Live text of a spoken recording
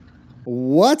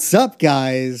What's up,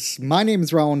 guys? My name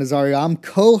is Raul Nazario. I'm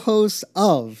co-host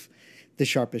of the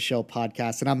Sharpest Show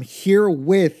podcast, and I'm here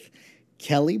with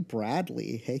Kelly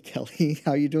Bradley. Hey, Kelly,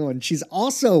 how you doing? She's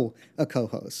also a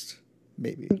co-host,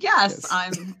 maybe. Yes.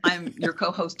 I'm your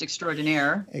co-host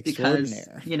extraordinaire. Because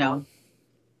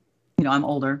I'm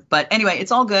older. But anyway,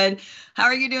 it's all good. How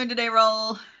are you doing today,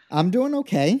 Raul? I'm doing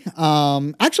okay.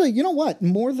 Actually, you know what?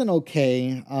 More than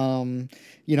okay.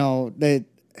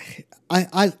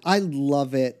 I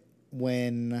love it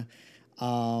when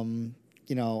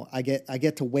I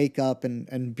get to wake up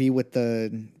and be with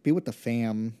the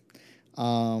fam.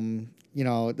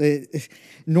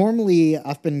 Normally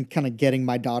I've been kind of getting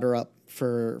my daughter up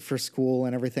for school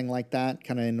and everything like that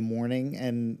kind of in the morning,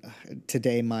 and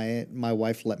today my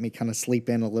wife let me kind of sleep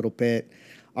in a little bit.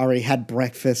 Already had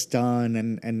breakfast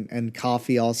done and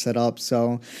coffee all set up.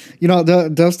 So,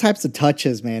 those types of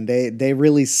touches, man, they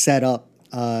really set up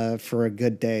for a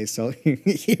good day. So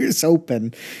here's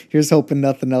hoping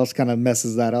nothing else kind of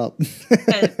messes that up.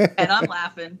 and I'm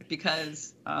laughing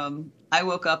because I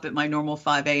woke up at my normal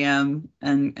 5 a.m.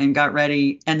 and got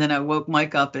ready. And then I woke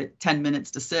Mike up at 10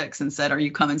 minutes to 6 and said, "Are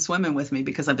you coming swimming with me?"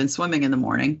 Because I've been swimming in the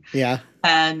morning. Yeah.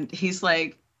 And he's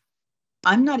like,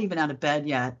 "I'm not even out of bed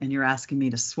yet, and you're asking me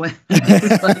to swim."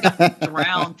 He's like, "I'm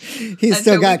drowned." He's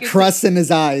still got crust in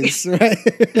his eyes, right?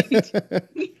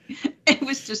 It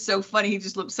was just so funny. He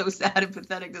just looked so sad and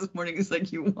pathetic this morning. He's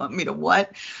like, "You want me to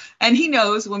what?" And he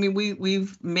knows. I mean,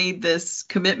 we've made this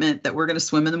commitment that we're going to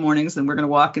swim in the mornings and we're going to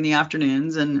walk in the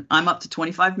afternoons. And I'm up to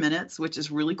 25 minutes, which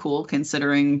is really cool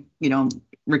considering,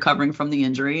 recovering from the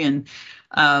injury. And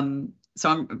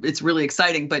so it's really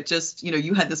exciting, but just,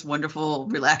 you had this wonderful,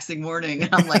 relaxing morning.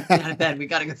 And I'm like, get out of bed. We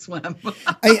got to go swim.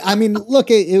 I mean,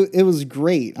 look, it was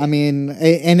great. I mean,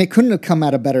 and it couldn't have come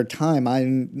at a better time.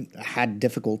 I had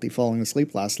difficulty falling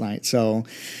asleep last night. So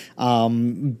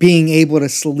being able to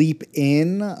sleep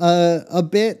in a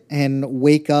bit and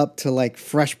wake up to like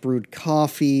fresh brewed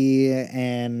coffee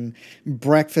and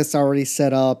breakfast already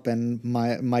set up and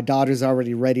my daughter's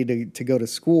already ready to go to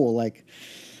school, like,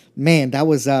 man, that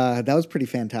was pretty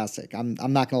fantastic.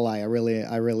 I'm not gonna lie, I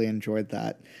really enjoyed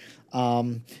that.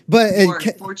 But you're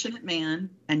a fortunate man,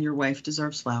 and your wife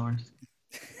deserves flowers.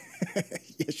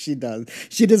 Yes, she does.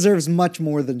 She deserves much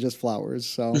more than just flowers.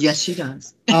 So yes, she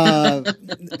does.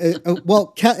 Well,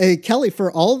 Kelly,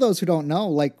 for all of those who don't know,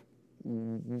 like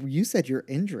you said, your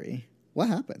injury. What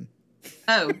happened?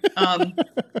 Oh,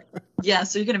 yeah.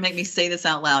 So you're gonna make me say this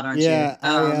out loud, aren't you?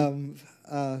 Yeah,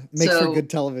 makes for good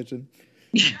television.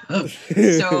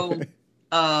 So,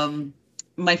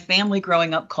 my family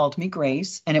growing up called me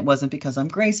Grace, and it wasn't because I'm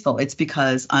graceful. It's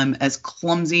because I'm as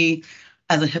clumsy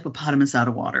as a hippopotamus out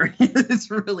of water. It's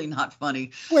really not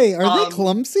funny. Wait, are they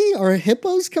clumsy? Are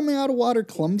hippos coming out of water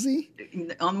clumsy?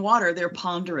 On water, they're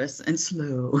ponderous and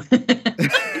slow.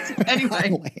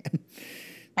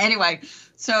 Anyway,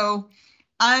 so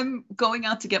I'm going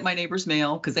out to get my neighbor's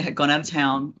mail because they had gone out of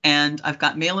town, and I've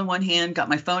got mail in one hand, got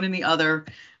my phone in the other.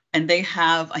 And they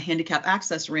have a handicap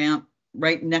access ramp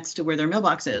right next to where their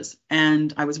mailbox is.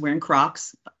 And I was wearing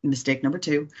Crocs, mistake number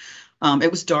 2.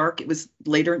 It was dark. It was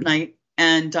later at night.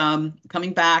 And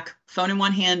coming back, phone in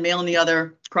one hand, mail in the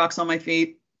other, Crocs on my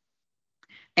feet.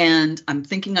 And I'm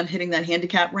thinking I'm hitting that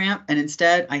handicap ramp. And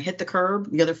instead, I hit the curb.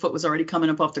 The other foot was already coming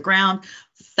up off the ground,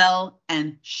 fell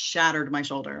and shattered my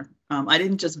shoulder. I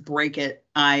didn't just break it.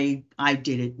 I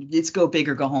did it. It's go big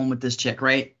or go home with this chick,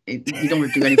 right? You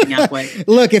don't do anything halfway.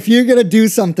 Look, if you're going to do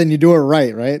something, you do it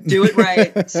right? Do it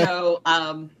right. So,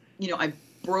 I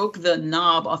broke the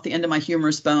knob off the end of my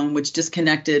humerus bone, which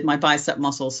disconnected my bicep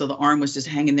muscle. So the arm was just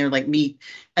hanging there like meat.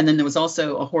 And then there was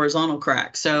also a horizontal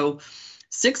crack. So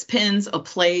 6 pins, a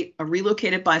plate, a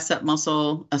relocated bicep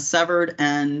muscle, a severed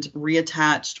and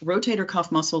reattached rotator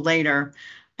cuff muscle later.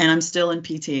 And I'm still in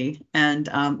PT and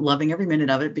loving every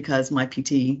minute of it because my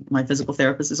PT, my physical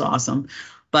therapist, is awesome.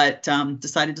 But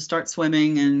decided to start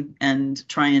swimming and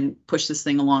try and push this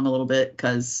thing along a little bit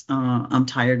because I'm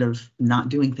tired of not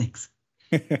doing things.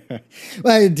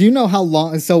 Well, do you know how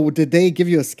long? So did they give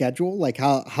you a schedule? Like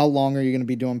how long are you going to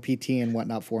be doing PT and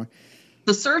whatnot for?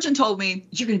 The surgeon told me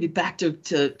you're going to be back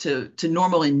to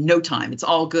normal in no time. It's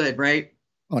all good, right?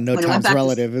 Oh, no time's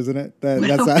relative, isn't it?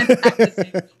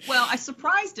 Well, I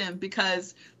surprised him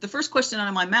because the first question out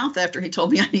of my mouth after he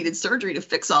told me I needed surgery to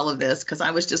fix all of this, because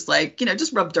I was just like,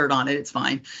 just rub dirt on it. It's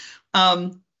fine.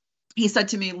 He said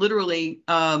to me, literally,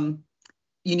 you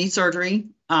need surgery.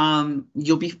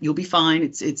 You'll be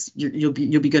fine. You'll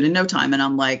be good in no time. And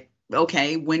I'm like,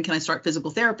 okay, when can I start physical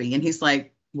therapy? And he's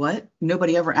like, what?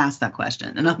 Nobody ever asked that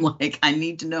question. And I'm like, I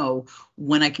need to know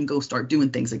when I can go start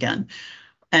doing things again.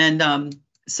 And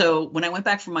so when I went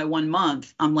back for my 1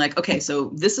 month, I'm like, okay,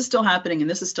 so this is still happening and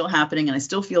this is still happening. And I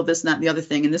still feel this and that and the other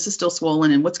thing. And this is still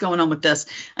swollen. And what's going on with this?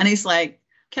 And he's like,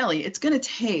 Kelly, it's going to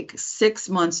take 6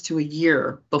 months to a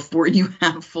year before you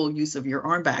have full use of your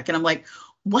arm back. And I'm like,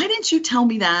 why didn't you tell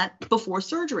me that before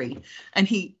surgery? And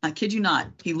I kid you not,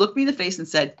 he looked me in the face and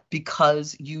said,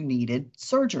 because you needed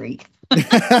surgery.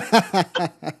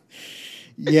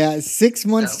 Yeah, 6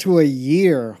 months So, to a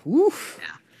year. Woo. yeah.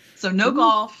 So no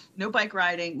golf, no bike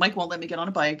riding. Mike won't let me get on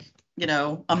a bike.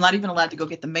 I'm not even allowed to go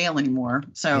get the mail anymore.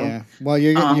 So, Yeah. Well,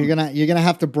 you're um, gonna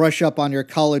have to brush up on your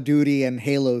Call of Duty and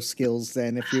Halo skills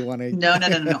then if you want to. no, no,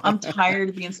 no, no, no. I'm tired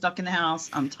of being stuck in the house.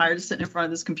 I'm tired of sitting in front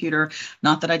of this computer.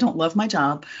 Not that I don't love my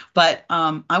job, but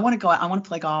I want to go out. I want to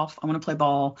play golf. I want to play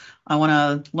ball. I want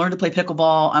to learn to play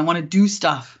pickleball. I want to do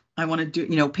stuff. I want to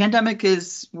do, pandemic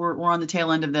is, we're on the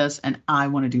tail end of this and I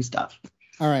want to do stuff.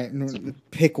 All right,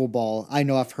 pickleball. I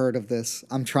know I've heard of this.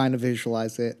 I'm trying to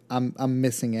visualize it. I'm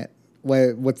missing it.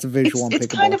 What's the visual on It's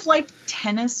pickleball? kind of like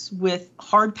tennis with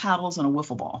hard paddles and a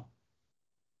wiffle ball.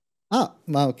 Oh,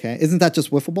 okay. Isn't that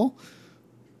just wiffle ball?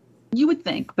 You would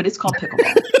think, but it's called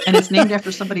pickleball. And it's named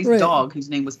after somebody's Right. dog whose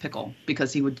name was Pickle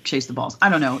because he would chase the balls. I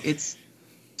don't know. It's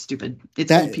stupid. It's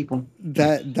That old people.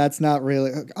 that's not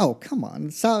really. Oh, come on.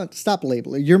 Stop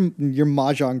labeling. Your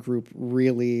mahjong group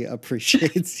really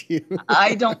appreciates you.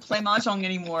 I don't play mahjong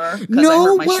anymore because I No,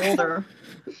 hurt my what? shoulder.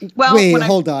 Well, Wait, when I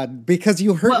hold on. Because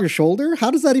you hurt well, your shoulder?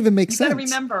 How does that even make you got to sense?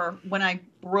 remember when I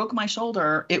broke my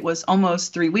shoulder, it was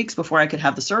almost 3 weeks before I could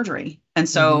have the surgery. And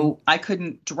Hmm. so I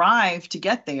couldn't drive to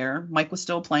get there. Mike was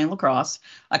still playing lacrosse.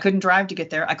 I couldn't drive to get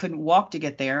there. I couldn't walk to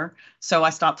get there. So I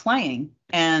stopped playing.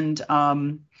 And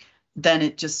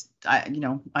then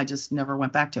I just never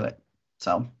went back to it.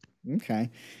 So Okay.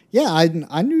 Yeah,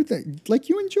 I knew that like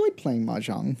you enjoyed playing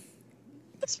mahjong.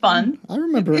 it's fun. I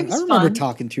remember It I was remember fun.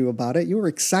 talking to you about it. You were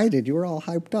excited. You were all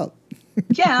hyped up.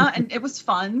 Yeah. And it was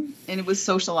fun and it was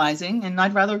socializing. And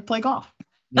I'd rather play golf.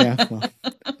 Yeah, well,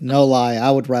 no lie. I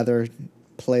would rather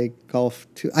play golf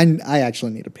too. I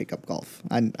actually need to pick up golf.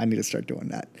 I need to start doing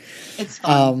that. It's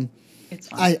fun. Um, It's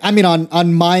fun. I mean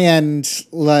on my end.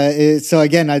 So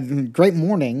again, great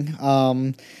morning.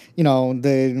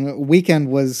 The weekend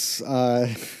was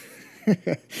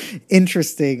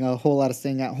interesting. A whole lot of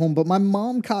staying at home, but my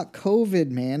mom caught COVID,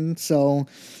 man. So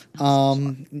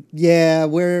yeah,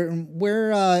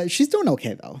 we're she's doing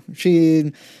okay though.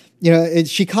 She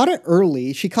caught it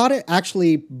early. She caught it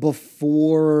actually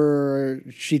before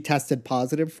she tested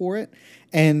positive for it.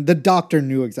 And the doctor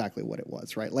knew exactly what it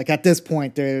was, right? Like at this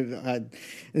point, there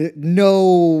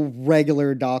no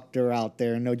regular doctor out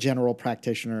there, no general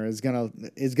practitioner is gonna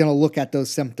look at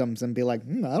those symptoms and be like,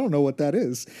 I don't know what that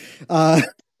is.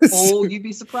 Oh, you'd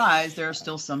be surprised. There are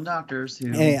still some doctors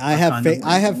Hey, who I are have kind faith. of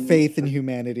I have faith in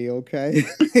humanity. Okay,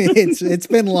 it's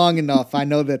been long enough. I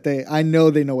know they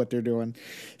know what they're doing.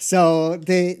 So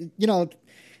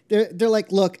they're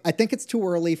like, look, I think it's too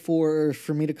early for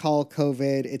me to call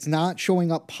COVID. It's not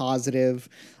showing up positive,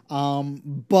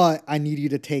 but I need you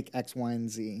to take X, Y, and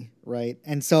Z, right?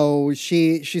 And so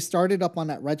she started up on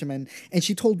that regimen, and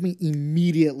she told me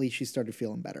immediately she started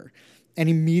feeling better, and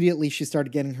immediately she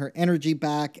started getting her energy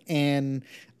back, and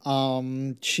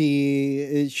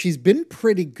she's been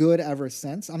pretty good ever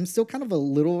since. I'm still kind of a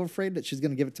little afraid that she's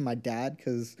gonna give it to my dad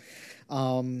because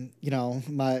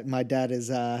my dad has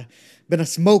been a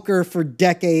smoker for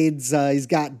decades. He's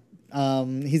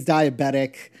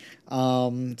diabetic.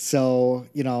 So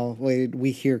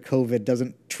we hear COVID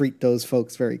doesn't treat those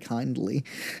folks very kindly.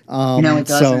 it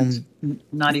doesn't.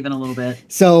 Not even a little bit.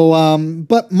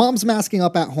 But mom's masking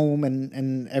up at home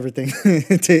and everything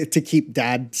to keep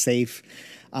dad safe.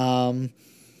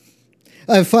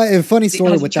 A funny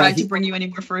story Has he with tried that. to bring you any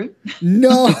more fruit?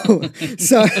 No,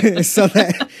 so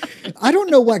that I don't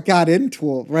know what got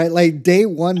into him, right? Like day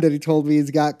one that he told me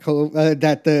he's got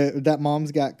that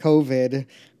mom's got COVID,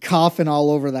 coughing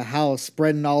all over the house,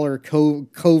 spreading all her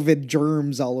COVID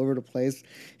germs all over the place.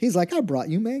 He's like, I brought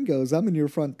you mangoes. I'm in your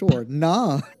front door.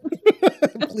 Nah,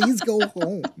 please go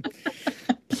home.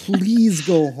 Please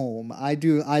go home. I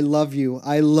do. I love you.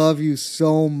 I love you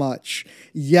so much.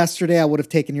 Yesterday, I would have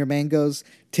taken your mangoes.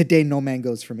 Today, no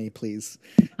mangoes for me, please.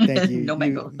 Thank you. No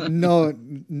mango. No.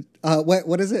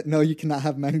 What is it? No, you cannot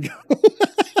have mango.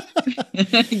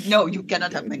 No, you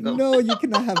cannot have mango. No, you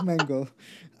cannot have mango.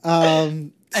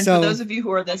 And for those of you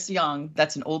who are this young,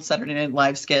 that's an old Saturday Night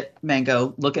Live skit,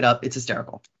 Mango. Look it up. It's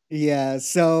hysterical. Yeah.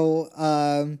 So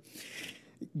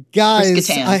Guys,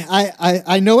 Catan.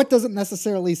 I know it doesn't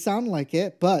necessarily sound like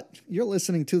it, but you're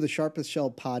listening to the Sharpest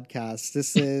Shell podcast.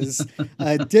 This is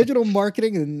a digital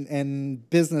marketing and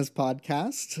business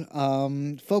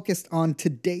podcast focused on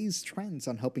today's trends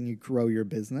on helping you grow your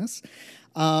business.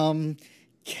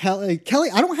 Kelly,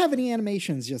 I don't have any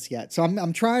animations just yet, so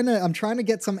I'm trying to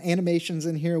get some animations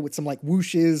in here with some like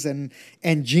whooshes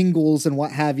and jingles and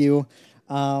what have you.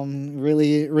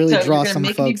 Really So draw you're gonna some make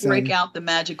me folks break in. out the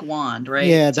magic wand, right?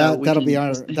 Yeah, So we that'll be can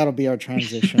our just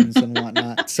transitions and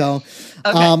whatnot. So,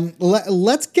 okay.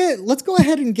 let's go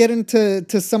ahead and get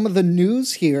into some of the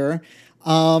news here.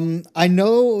 I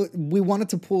know we wanted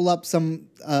to pull up some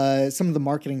of the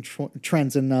marketing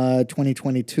trends in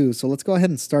 2022. So let's go ahead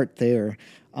and start there.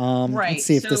 Let's Right.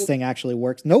 see if this So thing actually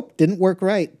works. Nope, didn't work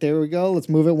right. There we go. Let's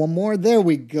move it one more. There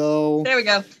we go. there we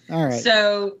go. All right.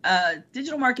 So,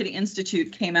 Digital Marketing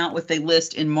Institute came out with a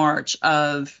list in March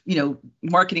of,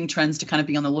 marketing trends to kind of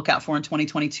be on the lookout for in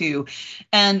 2022.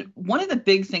 And one of the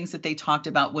big things that they talked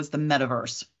about was the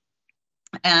metaverse.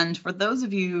 And for those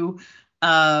of you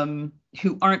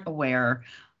who aren't aware,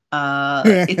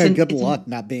 Good luck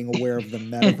not being aware of the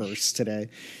metaverse today.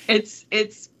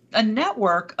 it's a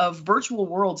network of virtual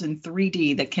worlds in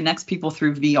 3D that connects people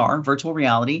through VR, virtual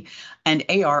reality, and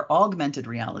AR, augmented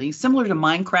reality, similar to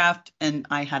Minecraft. And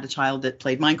I had a child that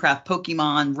played Minecraft,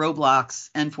 Pokemon, Roblox,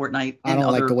 and Fortnite, I and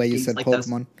don't like other the way you games said like those.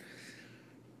 Pokemon.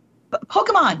 But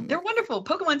Pokemon, they're wonderful.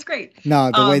 Pokemon's great.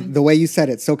 No, the way you said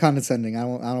it, so condescending. I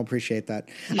don't appreciate that.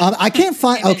 I can't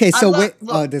find. Hey, Okay, I so love, wait.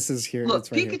 Oh, look, this is here. look,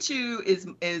 It's right here.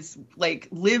 Pikachu is like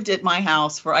lived at my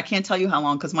house for I can't tell you how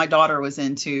long because my daughter was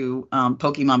into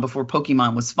Pokemon before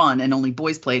Pokemon was fun and only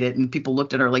boys played it and people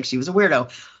looked at her like she was a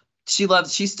weirdo.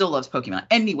 She still loves Pokemon.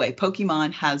 Anyway,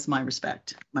 Pokemon has my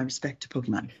respect. My respect to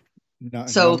Pokemon. No,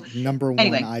 So number one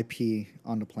anyway, IP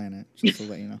on the planet. Just to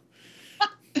let you know.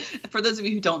 for those of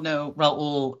you who don't know,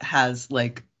 Raul has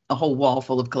like a whole wall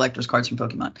full of collector's cards from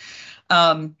Pokemon.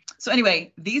 So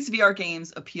anyway, these VR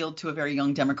games appealed to a very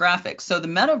young demographic. So the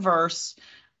metaverse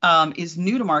is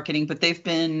new to marketing, but there've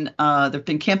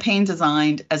been campaigns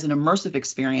designed as an immersive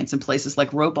experience in places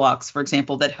like Roblox, for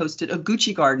example, that hosted a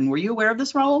Gucci garden. Were you aware of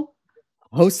this, Raul?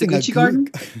 Hosting the Gucci garden?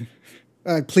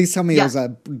 Please tell me Yes. it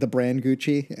was the brand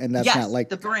Gucci, and that's yes, not like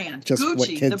the brand just Gucci, what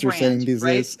kids the are saying brand, these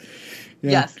right? days. Yeah.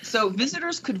 Yes. So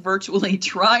visitors could virtually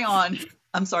try on.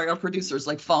 I'm sorry, our producer's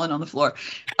like falling on the floor.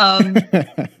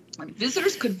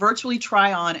 Visitors could virtually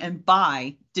try on and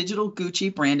buy digital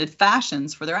Gucci branded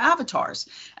fashions for their avatars.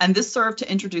 And this served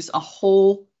to introduce a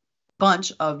whole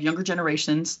bunch of younger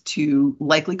generations to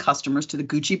likely customers to the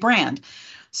Gucci brand.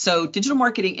 So Digital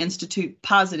Marketing Institute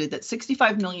posited that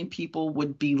 65 million people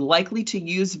would be likely to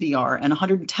use VR and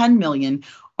 110 million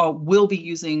will be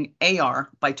using AR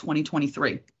by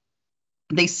 2023.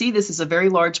 They see this as a very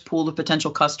large pool of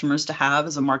potential customers to have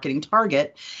as a marketing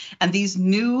target. And these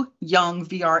new young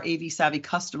VR AV savvy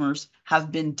customers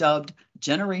have been dubbed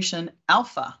Generation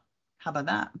Alpha. How about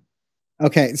that?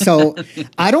 Okay, so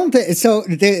I don't think so.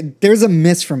 There's a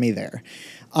miss for me there.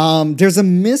 There's a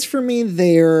miss for me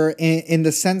there in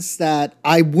the sense that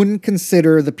I wouldn't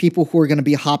consider the people who are going to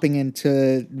be hopping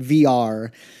into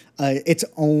VR its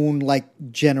own like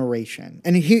generation.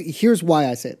 And here's why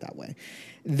I say it that way.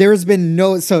 There's been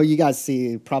no, so you guys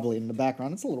see probably in the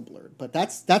background, it's a little blurred, but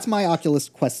that's my Oculus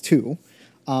Quest 2,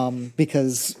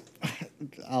 because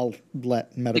I'll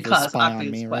let Metaverse spy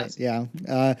on me, right?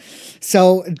 Yeah.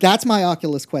 So that's my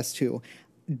Oculus Quest 2.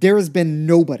 There has been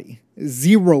nobody,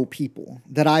 zero people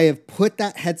that I have put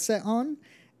that headset on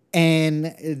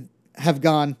and have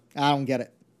gone, I don't get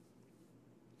it.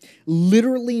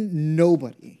 Literally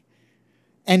nobody.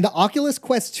 And the Oculus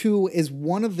Quest 2 is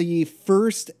one of the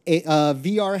first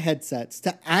VR headsets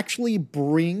to actually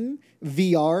bring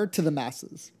VR to the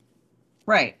masses.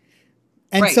 Right.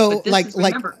 And right. so,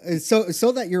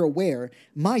 so that you're aware,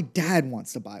 my dad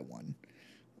wants to buy one.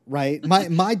 Right,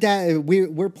 my dad.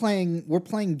 We're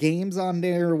playing games on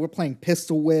there. We're playing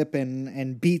Pistol Whip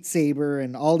and Beat Saber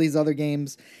and all these other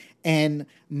games, and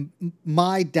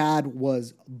my dad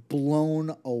was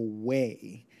blown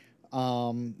away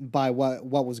by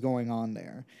what was going on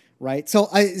there. Right, so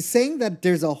saying that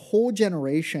there's a whole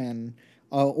generation,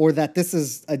 or that this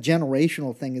is a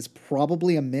generational thing, is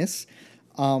probably a miss.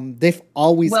 They've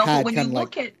always had kind of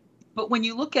like. But when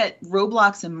you look at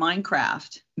Roblox and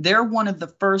Minecraft, they're one of the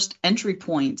first entry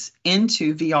points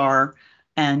into VR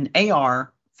and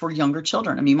AR for younger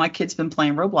children. I mean, my kid's been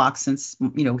playing Roblox since,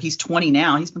 he's 20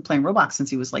 now. He's been playing Roblox since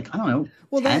he was like, I don't know,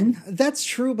 well, 10. That's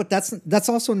true, but that's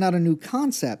also not a new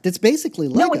concept. It's basically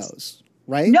Legos,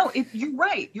 right? No, you're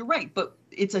right. You're right. But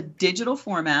it's a digital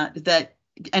format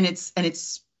and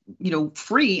it's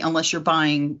free unless you're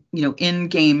buying,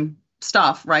 in-game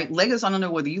stuff, right? Legos, I don't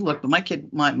know whether you look, but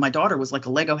my daughter was like a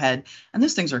Lego head, and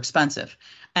those things are expensive,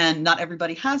 and not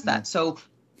everybody has Yeah. that. So,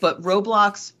 but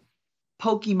Roblox,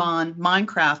 Pokemon,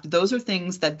 Minecraft, those are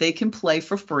things that they can play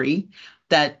for free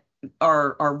that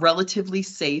are relatively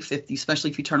safe, especially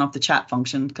if you turn off the chat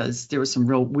function, because there was some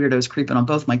real weirdos creeping on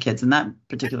both my kids in that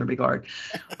particular regard.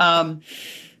 Um,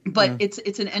 but Yeah.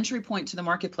 it's an entry point to the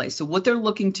marketplace. So what they're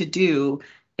looking to do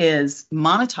is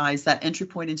monetize that entry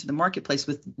point into the marketplace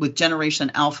with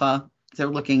Generation Alpha. They're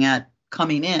looking at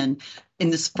coming in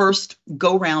this first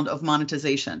go round of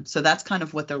monetization. So that's kind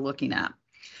of what they're looking at.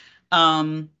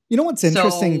 You know what's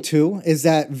interesting So too is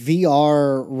that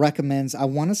VR recommends, I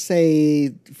want to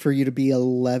say, for you to be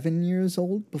 11 years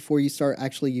old before you start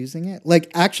actually using it. Like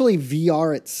actually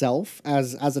VR itself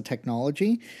as a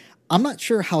technology, I'm not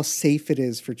sure how safe it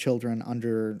is for children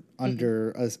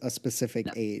under a specific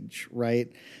no. age,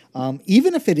 right?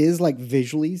 Even if it is like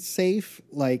visually safe,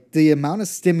 like the amount of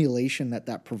stimulation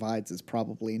that provides is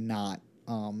probably not.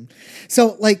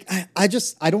 So like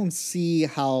I don't see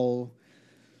how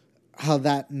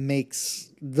that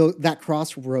makes that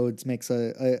crossroads makes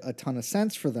a ton of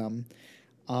sense for them.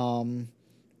 Um,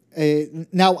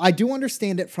 Now, I do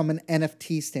understand it from an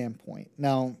NFT standpoint.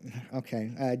 Now,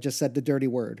 okay, I just said the dirty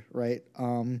word, right?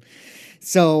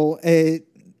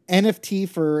 NFT,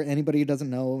 for anybody who doesn't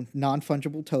know,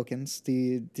 non-fungible tokens.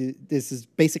 This is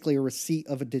basically a receipt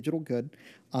of a digital good,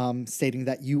 stating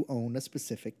that you own a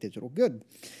specific digital good.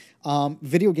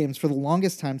 Video games for the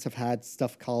longest times have had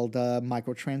stuff called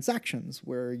microtransactions,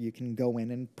 where you can go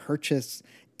in and purchase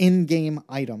in-game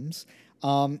items.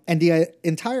 And the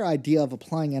entire idea of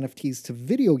applying NFTs to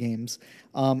video games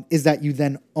is that you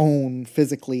then own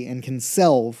physically and can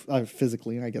sell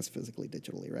physically, I guess physically,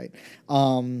 digitally, right?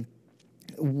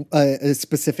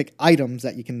 Specific items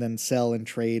that you can then sell and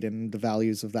trade, and the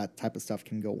values of that type of stuff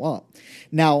can go up.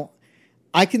 Now,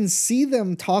 I can see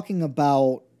them talking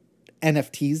about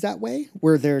NFTs that way,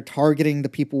 where they're targeting the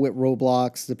people with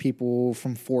Roblox, the people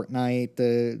from Fortnite,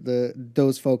 the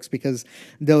those folks, because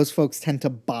those folks tend to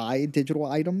buy digital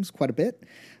items quite a bit.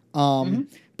 Mhm.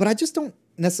 But I just don't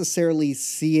necessarily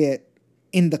see it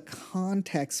in the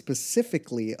context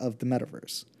specifically of the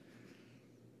metaverse.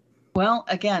 Well,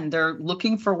 again, they're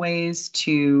looking for ways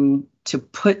to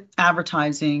put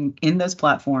advertising in those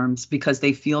platforms because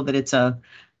they feel that it's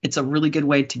a really good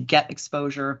way to get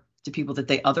exposure to people that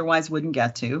they otherwise wouldn't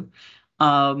get to.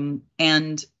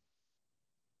 And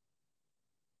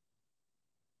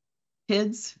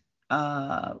kids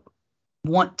uh,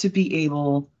 want to be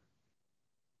able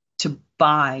to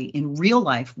buy in real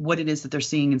life what it is that they're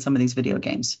seeing in some of these video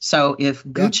games. So if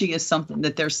Yeah, Gucci is something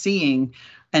that they're seeing,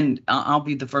 and I'll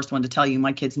be the first one to tell you,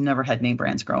 my kids never had name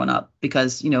brands growing up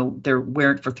because, they're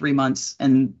wearing it for 3 months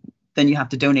and then you have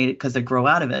to donate it because they grow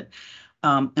out of it.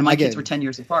 And I my kids get. were 10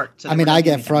 years apart, so I they were mean, never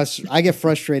hand-me-downs. I get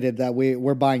frustrated that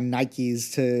we're buying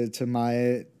Nikes to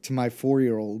my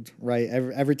 4-year-old. Right.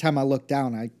 Every time I look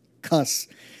down, I cuss,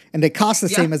 and they cost the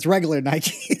Yeah, same as regular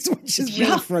Nikes, which is really yeah,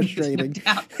 there's no frustrating.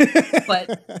 doubt.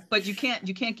 But you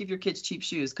can't give your kids cheap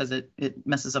shoes because it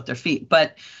messes up their feet.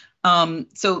 But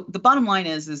so the bottom line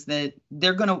is that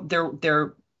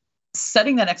they're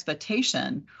setting that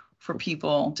expectation for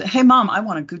people to, hey, mom, I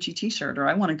want a Gucci t-shirt or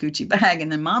I want a Gucci bag.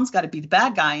 And then mom's got to be the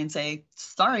bad guy and say,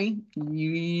 sorry,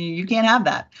 you can't have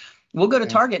that. We'll go to Yeah.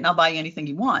 Target and I'll buy you anything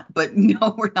you want, but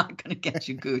no, we're not going to get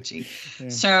you Gucci. Yeah.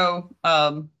 So,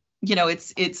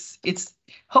 it's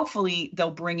hopefully they'll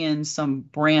bring in some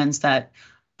brands that,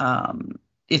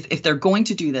 if they're going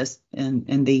to do this and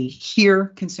they hear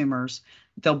consumers,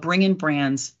 they'll bring in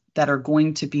brands that are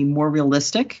going to be more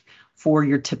realistic for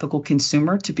your typical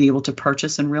consumer to be able to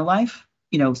purchase in real life.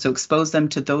 So expose them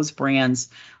to those brands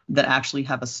that actually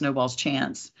have a snowball's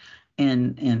chance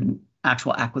in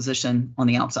actual acquisition on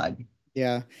the outside.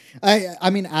 Yeah.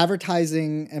 I mean,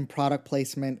 advertising and product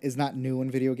placement is not new in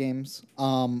video games.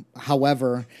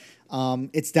 However,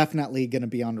 it's definitely going to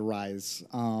be on the rise.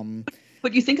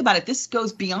 But you think about it, this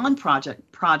goes beyond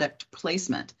product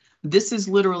placement. This is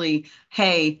literally,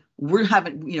 hey, we're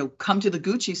having, come to the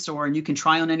Gucci store and you can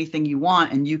try on anything you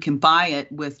want and you can buy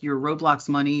it with your Roblox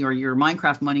money or your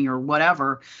Minecraft money or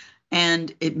whatever.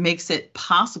 And it makes it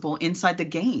possible inside the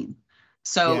game.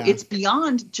 So Yeah. it's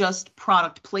beyond just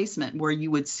product placement where you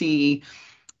would see,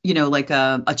 like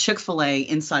a Chick-fil-A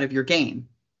inside of your game,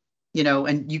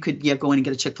 and you could go in and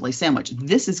get a Chick-fil-A sandwich.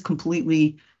 This is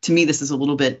completely, to me, this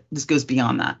goes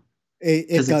beyond that It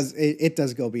because it's does it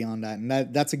does go beyond that, and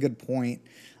that's a good point.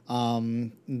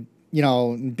 Um,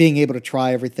 being able to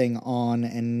try everything on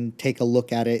and take a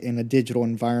look at it in a digital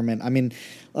environment. I mean,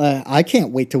 I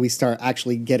can't wait till we start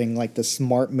actually getting like the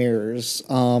smart mirrors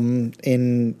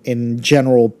in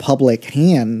general public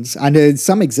hands. I know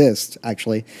some exist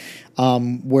actually,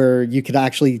 where you could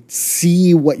actually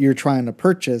see what you're trying to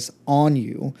purchase on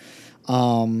you,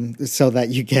 so that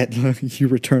you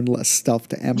return less stuff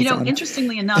to Amazon.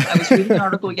 Interestingly enough, I was reading an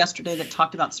article yesterday that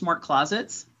talked about smart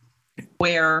closets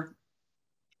where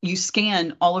you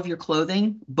scan all of your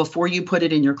clothing before you put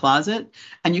it in your closet,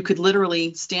 and you could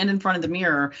literally stand in front of the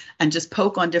mirror and just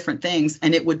poke on different things,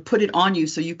 and it would put it on you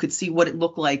so you could see what it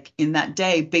looked like in that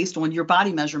day based on your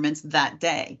body measurements that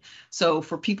day. So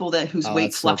for people whose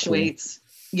weight fluctuates,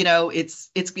 so cool.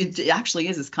 It actually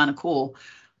is. It's kind of cool.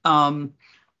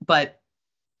 But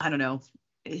I don't know.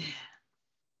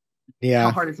 Yeah.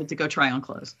 How hard is it to go try on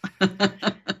clothes?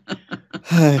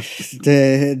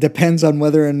 Depends on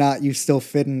whether or not you still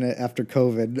fit in it after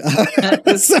COVID.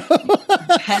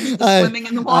 Hence the swimming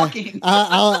and the walking.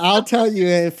 I'll tell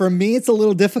you, for me, it's a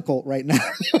little difficult right now.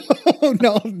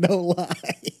 No lie.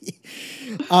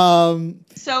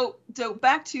 So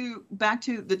back to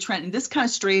the trend, and this kind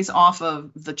of strays off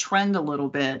of the trend a little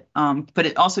bit, but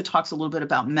it also talks a little bit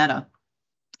about Meta.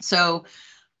 So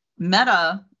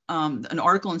Meta, an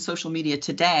article in Social Media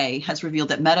Today has revealed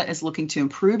that Meta is looking to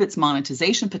improve its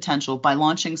monetization potential by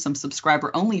launching some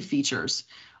subscriber-only features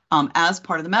as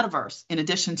part of the metaverse, in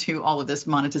addition to all of this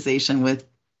monetization with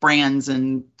brands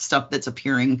and stuff that's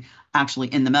appearing actually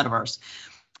in the metaverse.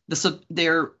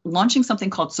 They're launching something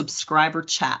called subscriber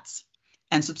chats.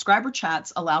 And subscriber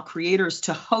chats allow creators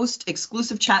to host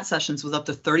exclusive chat sessions with up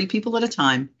to 30 people at a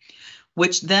time,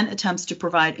 which then attempts to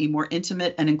provide a more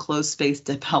intimate and enclosed space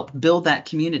to help build that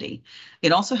community.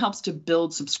 It also helps to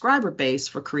build subscriber base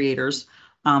for creators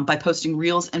by posting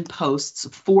reels and posts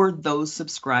for those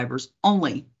subscribers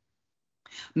only.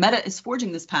 Meta is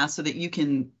forging this path so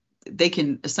that they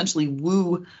can essentially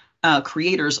woo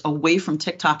creators away from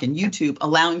TikTok and YouTube,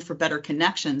 allowing for better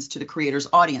connections to the creator's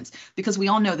audience, because we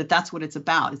all know that that's what it's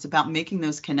about. It's about making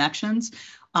those connections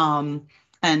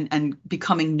and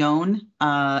becoming known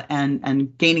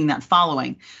and gaining that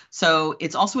following. So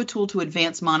it's also a tool to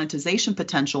advance monetization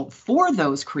potential for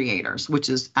those creators, which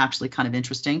is actually kind of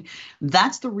interesting.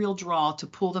 That's the real draw to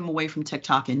pull them away from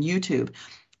TikTok and YouTube.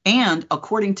 And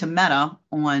according to Meta,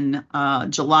 on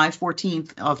July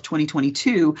 14th of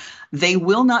 2022, they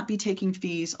will not be taking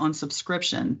fees on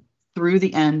subscription through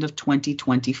the end of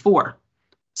 2024.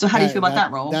 So how do you feel about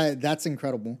that, Raul? That's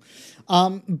incredible.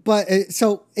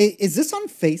 So is this on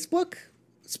Facebook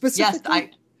specifically?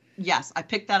 Yes, I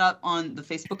picked that up on the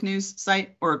Facebook news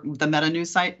site, or the Meta news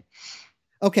site.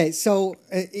 Okay, so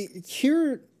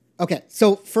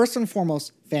so first and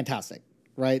foremost, fantastic,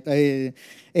 right?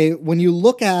 When you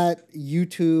look at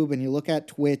YouTube and you look at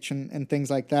Twitch and things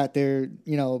like that,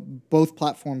 both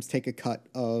platforms take a cut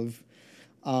of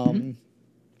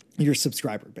your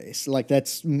subscriber base. Like,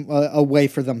 that's a way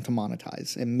for them to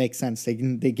monetize. It makes sense. They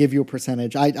give you a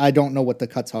percentage. I don't know what the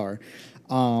cuts are,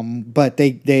 but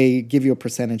they give you a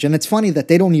percentage. And it's funny that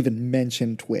they don't even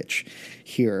mention Twitch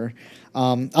here.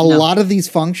 A lot of these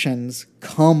functions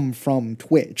come from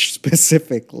Twitch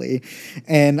specifically.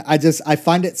 And I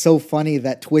find it so funny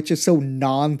that Twitch is so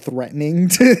non-threatening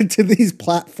to these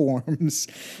platforms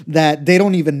that they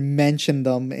don't even mention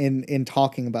them in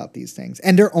talking about these things.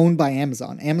 And they're owned by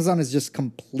Amazon. Amazon has just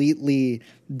completely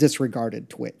disregarded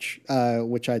Twitch,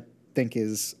 which I think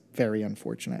is very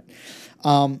unfortunate.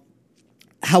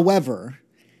 However,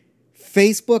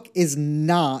 Facebook is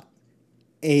not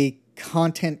a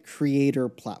content creator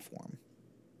platform.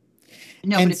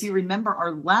 No, but if you remember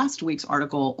our last week's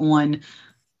article on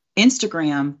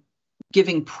Instagram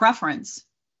giving preference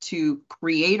to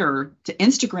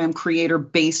Instagram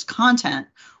creator-based content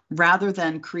rather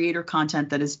than creator content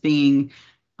that is being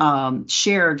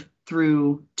shared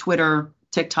through Twitter,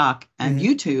 TikTok, and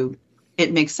YouTube,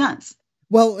 it makes sense.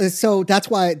 Well, so that's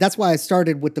why I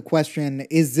started with the question,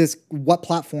 what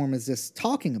platform is this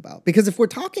talking about? Because if we're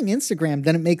talking Instagram,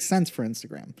 then it makes sense for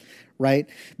Instagram, right?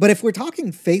 But if we're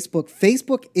talking Facebook,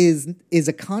 Facebook is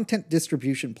a content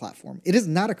distribution platform. It is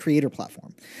not a creator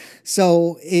platform.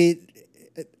 So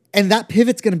and that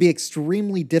pivot's going to be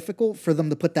extremely difficult for them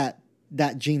to put that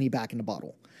genie back in the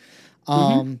bottle.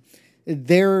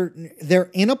 They're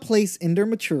in a place in their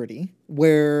maturity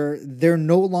where they're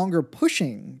no longer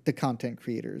pushing the content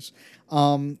creators.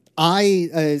 So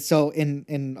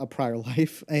in a prior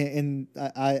life,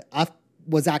 I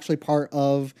was actually part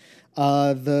of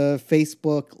the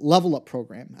Facebook Level Up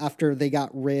program after they got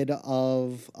rid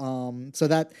of. So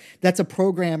that's a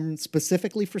program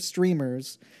specifically for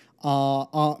streamers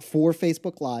for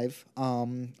Facebook Live,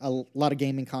 a lot of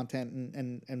gaming content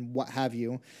and what have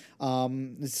you.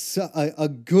 So a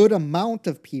good amount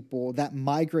of people that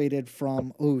migrated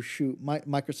from, oh shoot,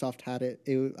 Microsoft had it.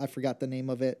 I forgot the name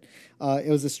of it. It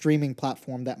was a streaming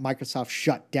platform that Microsoft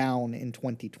shut down in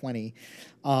 2020.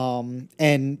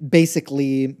 And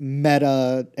basically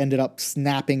Meta ended up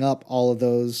snapping up all of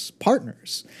those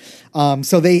partners.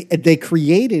 So they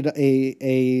created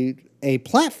a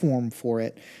platform for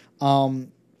it.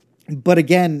 But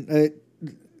again,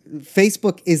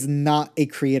 Facebook is not a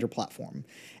creator platform.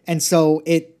 And so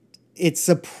it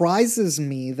surprises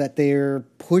me that they're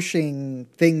pushing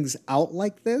things out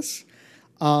like this.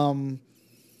 I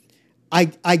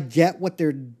get what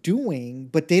they're doing,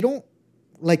 but they don't,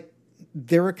 like,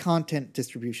 they're a content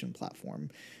distribution platform.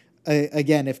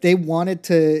 Again, if they wanted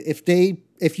to,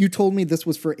 if you told me this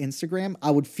was for Instagram,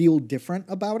 I would feel different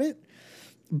about it.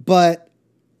 But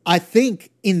I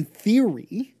think in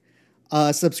theory,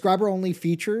 subscriber-only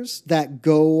features that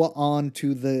go on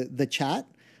to the chat,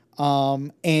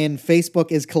 and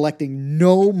Facebook is collecting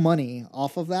no money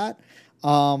off of that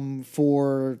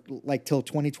for like till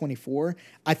 2024,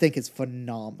 I think is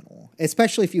phenomenal,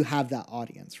 especially if you have that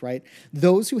audience, right?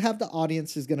 Those who have the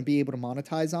audience is going to be able to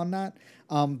monetize on that.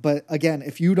 But again,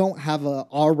 if you don't have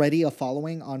already a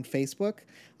following on Facebook,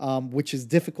 which is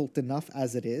difficult enough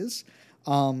as it is,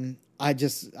 I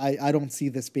don't see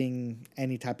this being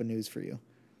any type of news for you.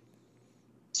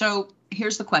 So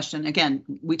here's the question. Again,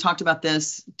 we talked about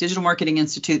this, Digital Marketing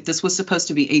Institute. This was supposed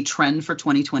to be a trend for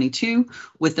 2022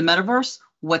 with the metaverse.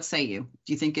 What say you?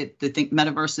 Do you think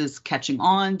metaverse is catching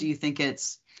on? Do you think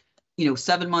it's,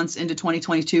 7 months into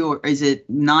 2022, or is it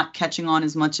not catching on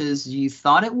as much as you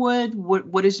thought it would?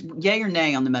 What is yay or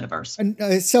nay on the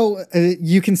metaverse? So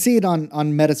you can see it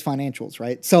on Meta's financials,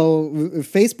 right? So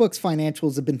Facebook's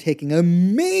financials have been taking a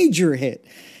major hit.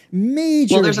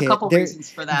 Well, there's a couple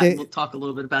reasons for that. We'll talk a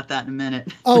little bit about that in a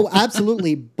minute. Oh,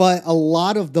 absolutely. But a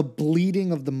lot of the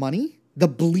bleeding of the money,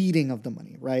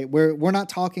 right? We're not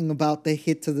talking about the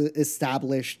hit to the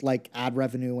established like ad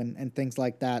revenue and things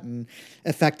like that, and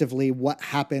effectively what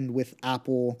happened with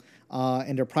Apple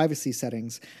and their privacy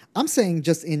settings. I'm saying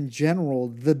just in general,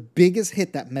 the biggest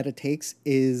hit that Meta takes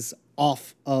is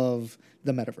off of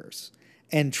the metaverse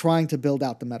and trying to build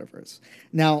out the metaverse.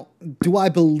 Now, do I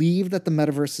believe that the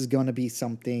metaverse is going to be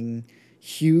something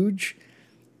huge?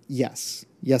 Yes.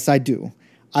 Yes, I do.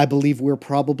 I believe we're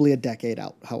probably a decade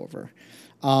out, however.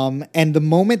 And the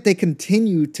moment they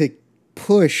continue to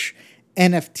push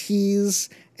NFTs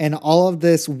and all of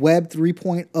this Web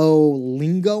 3.0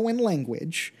 lingo and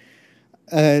language,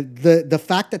 the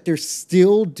fact that they're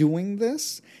still doing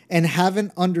this and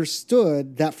haven't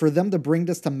understood that for them to bring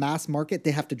this to mass market,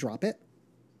 they have to drop it.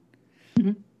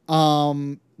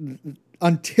 Mm-hmm.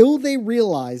 Until they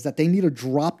realize that they need to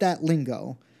drop that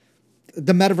lingo,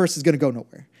 the metaverse is going to go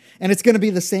nowhere. And it's going to be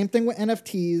the same thing with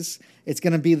NFTs. It's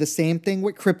going to be the same thing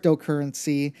with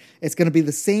cryptocurrency. It's going to be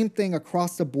the same thing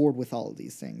across the board with all of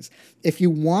these things. If you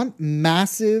want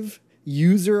massive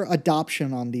user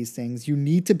adoption on these things, you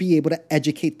need to be able to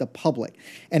educate the public.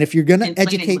 And if you're going to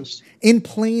educate in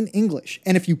plain English,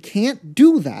 and if you can't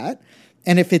do that,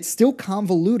 and if it's still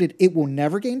convoluted, it will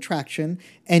never gain traction,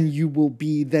 and you will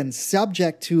be then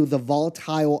subject to the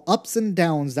volatile ups and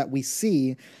downs that we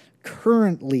see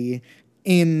currently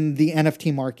in the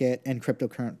NFT market and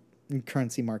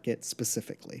cryptocurrency market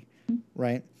specifically,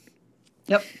 right?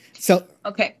 Yep. So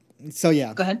okay. So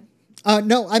yeah. Go ahead.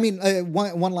 No, I mean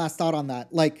one last thought on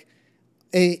that. Like,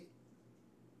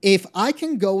 if I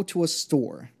can go to a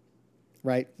store,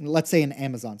 right? Let's say an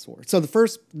Amazon store. So the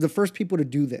first people to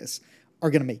do this are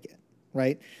going to make it,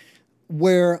 right?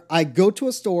 Where I go to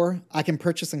a store, I can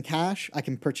purchase in cash, I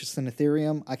can purchase in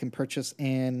Ethereum, I can purchase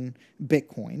in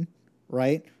Bitcoin,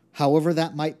 right? However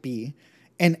that might be,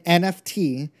 an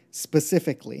NFT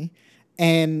specifically.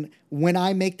 And when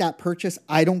I make that purchase,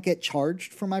 I don't get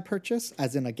charged for my purchase,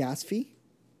 as in a gas fee,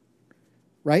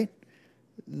 right?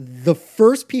 The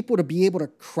first people to be able to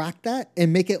crack that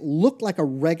and make it look like a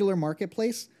regular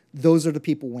marketplace, those are the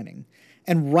people winning.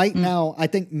 And right now, I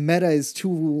think Meta is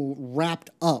too wrapped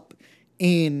up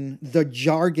in the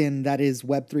jargon that is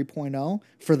Web 3.0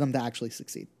 for them to actually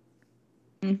succeed.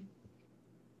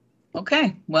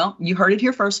 Okay, well, you heard it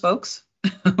here first, folks.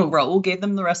 Raul gave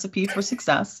them the recipe for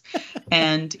success,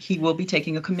 and he will be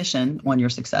taking a commission on your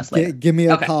success later. Give me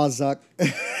a call, Zuck.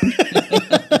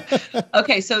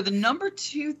 Okay, so the number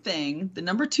two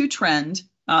trend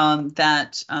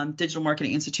that Digital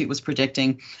Marketing Institute was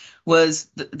predicting was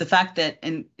the fact that,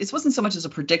 and this wasn't so much as a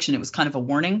prediction, it was kind of a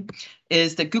warning,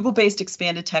 is that Google-based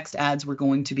expanded text ads were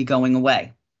going to be going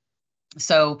away.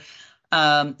 So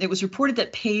It was reported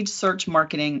that paid search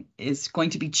marketing is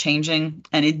going to be changing,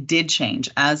 and it did change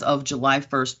as of July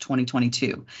 1st,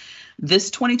 2022.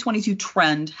 This 2022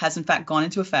 trend has in fact gone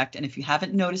into effect, and if you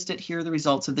haven't noticed it, here are the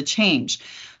results of the change.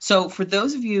 So for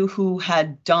those of you who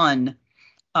had done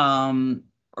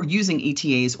or using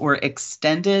ETAs or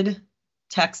extended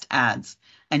text ads,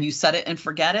 and you set it and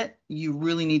forget it, you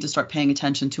really need to start paying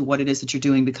attention to what it is that you're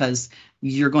doing, because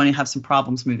you're going to have some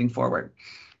problems moving forward.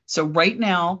 So right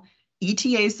now,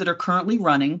 ETAs that are currently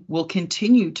running will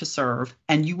continue to serve,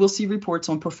 and you will see reports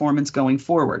on performance going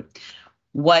forward.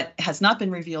 What has not been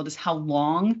revealed is how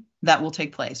long that will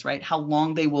take place, right? How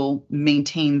long they will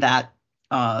maintain that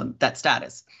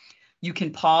status. You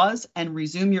can pause and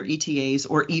resume your ETAs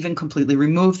or even completely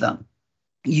remove them.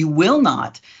 You will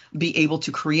not be able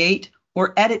to create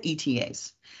or edit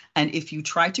ETAs. And if you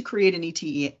try to create an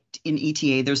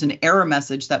ETA, there's an error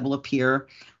message that will appear,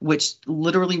 which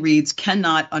literally reads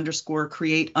cannot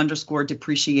 _create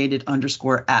 _depreciated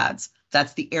 _ads.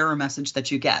 That's the error message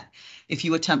that you get. If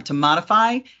you attempt to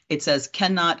modify, it says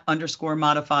cannot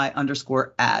 _modify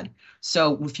 _add.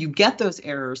 So if you get those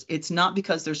errors, it's not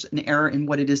because there's an error in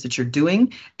what it is that you're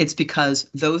doing. It's because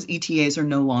those ETAs are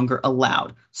no longer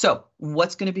allowed. So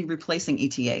what's going to be replacing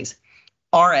ETAs?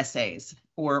 RSAs,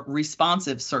 or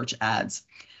responsive search ads.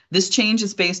 This change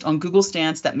is based on Google's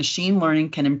stance that machine learning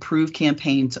can improve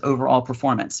campaigns' overall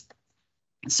performance.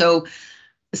 So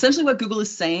essentially what Google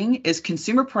is saying is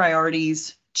consumer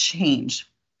priorities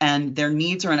change, and their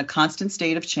needs are in a constant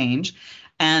state of change.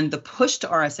 And the push to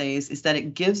RSAs is that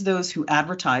it gives those who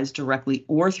advertise directly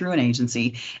or through an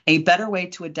agency a better way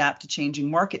to adapt to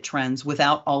changing market trends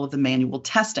without all of the manual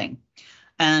testing.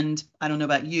 And I don't know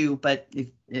about you, but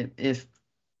if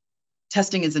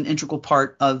testing is an integral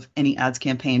part of any ads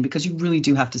campaign, because you really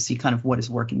do have to see kind of what is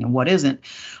working and what isn't,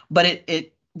 but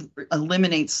it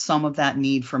eliminates some of that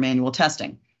need for manual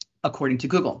testing, according to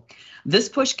Google. This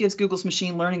push gives Google's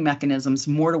machine learning mechanisms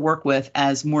more to work with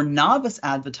as more novice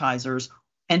advertisers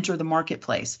enter the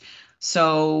marketplace.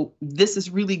 So this is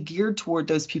really geared toward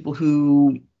those people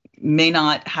who may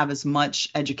not have as much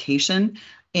education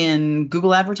in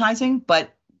Google advertising,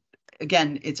 but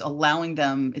again, it's allowing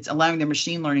their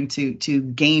machine learning to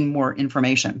gain more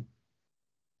information.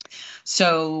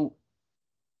 So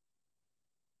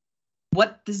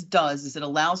what this does is it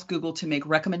allows Google to make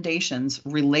recommendations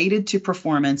related to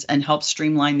performance and help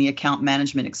streamline the account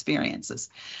management experiences.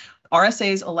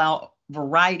 RSAs allow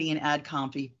variety in ad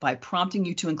copy by prompting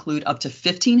you to include up to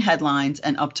 15 headlines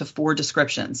and up to 4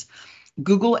 descriptions.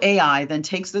 Google AI then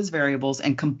takes those variables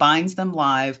and combines them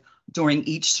live during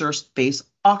each search-based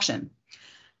auction.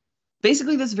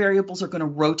 Basically, those variables are going to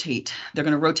rotate. They're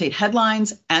going to rotate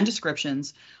headlines and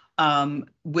descriptions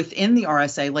within the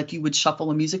RSA, like you would shuffle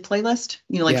a music playlist,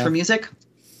 for music.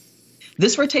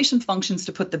 This rotation functions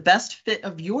to put the best fit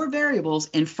of your variables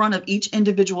in front of each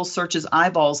individual search's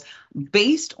eyeballs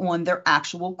based on their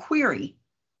actual query,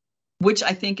 which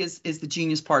I think is the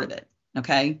genius part of it.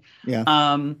 Okay.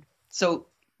 Yeah. So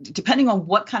depending on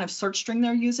what kind of search string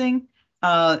they're using,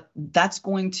 that's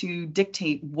going to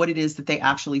dictate what it is that they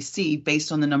actually see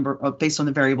based on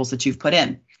the variables that you've put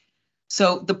in.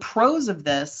 So the pros of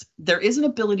this, there is an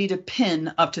ability to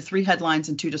pin up to 3 headlines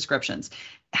and 2 descriptions.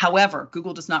 However,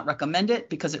 Google does not recommend it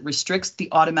because it restricts the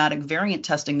automatic variant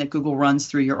testing that Google runs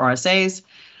through your RSAs.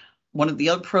 One of the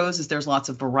other pros is there's lots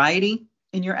of variety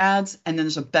in your ads, and then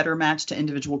there's a better match to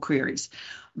individual queries.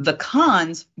 The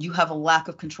cons, you have a lack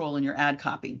of control in your ad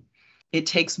copy. It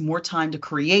takes more time to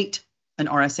create an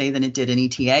RSA than it did an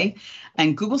ETA,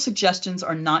 and Google suggestions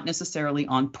are not necessarily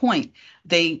on point.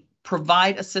 They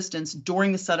provide assistance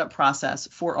during the setup process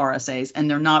for RSAs, and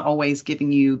they're not always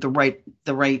giving you the right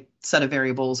set of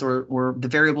variables, or the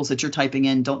variables that you're typing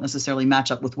in don't necessarily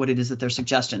match up with what it is that they're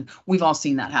suggesting. We've all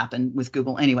seen that happen with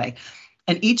Google anyway.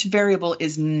 And each variable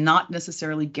is not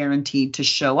necessarily guaranteed to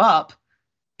show up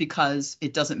because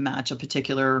it doesn't match a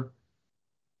particular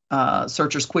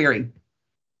searcher's query.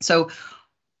 So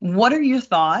what are your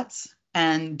thoughts?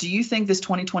 And do you think this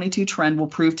 2022 trend will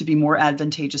prove to be more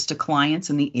advantageous to clients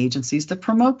and the agencies that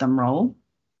promote them, Raul?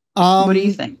 What do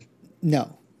you think?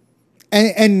 No.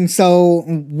 And so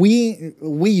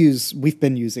we've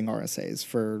been using RSAs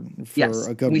for yes,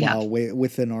 a good while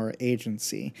within our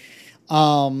agency.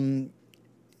 There's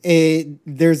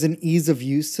an ease of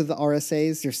use to the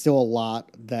RSAs. There's still a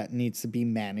lot that needs to be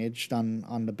managed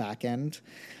on the back end.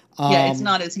 Yeah, it's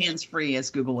not as hands-free as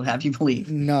Google would have you believe.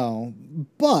 No,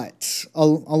 but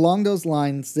along those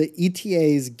lines, the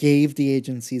ETAs gave the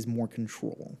agencies more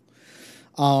control.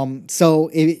 So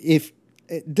if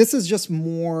this is just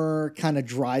more kind of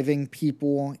driving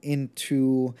people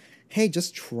into, hey,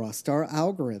 just trust our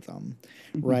algorithm,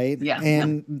 right? Yeah, yeah.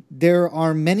 And there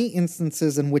are many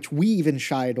instances in which we even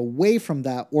shied away from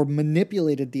that or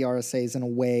manipulated the RSAs in a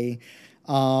way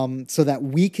so that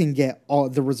we can get all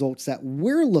the results that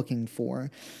we're looking for.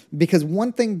 Because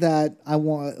one thing that I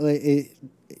want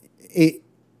it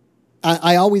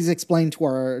I always explain to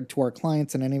our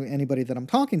clients and anybody that I'm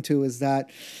talking to is that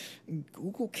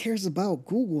Google cares about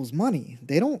Google's money.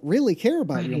 They don't really care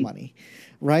about your Right. money,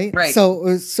 right? Right.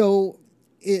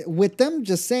 With them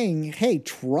just saying, "Hey,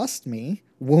 trust me,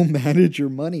 we'll manage your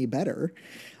money better."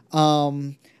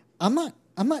 Um, I'm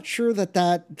not sure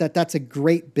that's a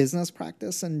great business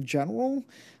practice in general.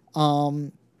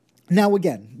 Um, Now,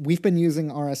 again, we've been using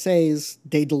RSAs.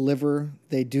 They deliver,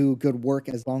 they do good work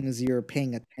as long as you're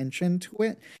paying attention to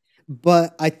it.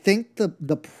 But I think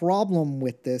the problem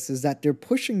with this is that they're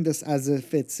pushing this as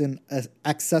if it's an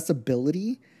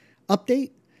accessibility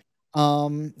update.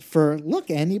 For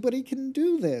look, anybody can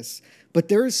do this, but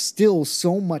there is still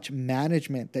so much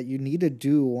management that you need to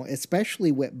do,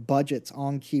 especially with budgets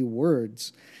on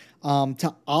keywords,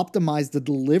 to optimize the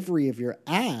delivery of your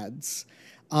ads.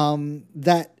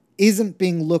 That isn't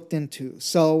being looked into.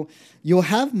 So you'll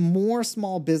have more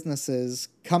small businesses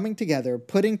coming together,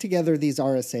 putting together these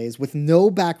RSAs with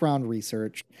no background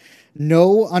research,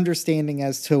 no understanding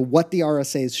as to what the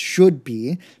RSAs should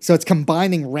be. So it's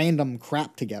combining random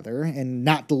crap together and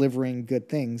not delivering good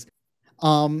things.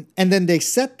 And then they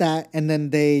set that, and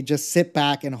then they just sit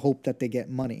back and hope that they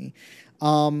get money.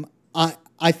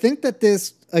 I think that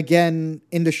this, again,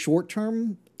 in the short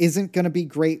term, isn't going to be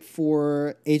great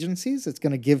for agencies. It's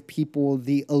going to give people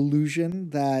the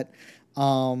illusion that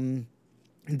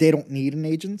they don't need an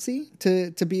agency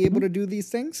to be able Mhm. to do these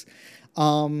things.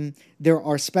 There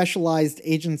are specialized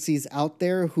agencies out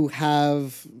there who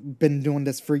have been doing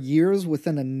this for years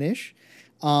within a niche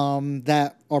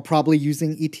that are probably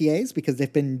using ETAs because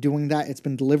they've been doing that. It's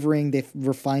been delivering. They've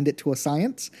refined it to a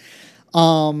science.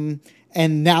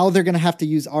 And now they're going to have to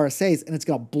use RSAs, and it's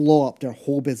going to blow up their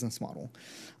whole business model.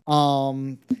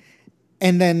 Um,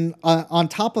 and then on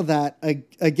top of that,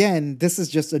 again, this is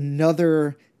just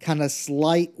another kind of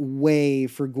slight way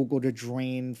for Google to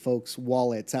drain folks'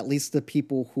 wallets, at least the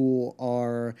people who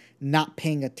are not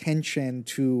paying attention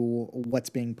to what's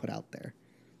being put out there.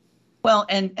 Well,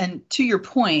 and to your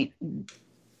point,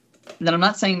 that I'm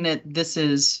not saying that this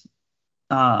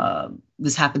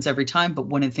happens every time, but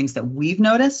one of the things that we've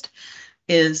noticed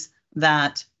is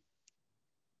that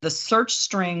the search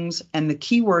strings and the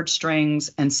keyword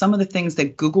strings and some of the things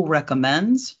that Google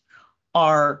recommends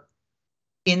are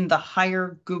in the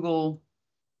higher Google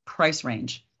price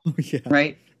range, Yeah.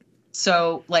 right?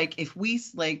 So like if we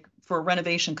like for a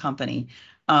renovation company,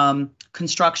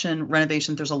 construction,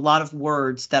 renovation, there's a lot of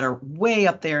words that are way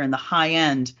up there in the high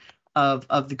end of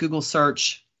the Google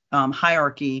search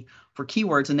hierarchy for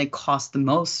keywords, and they cost the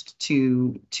most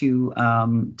to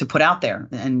put out there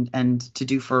and to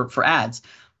do for ads.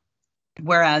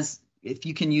 Whereas if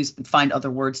you can find other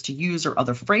words to use or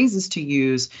other phrases to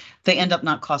use, they end up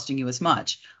not costing you as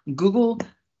much. Google,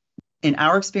 in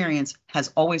our experience,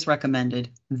 has always recommended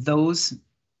those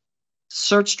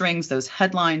search strings, those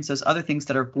headlines, those other things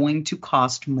that are going to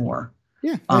cost more.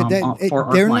 Yeah, For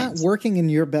our they're clients. Not working in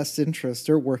your best interest;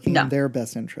 they're working No. in their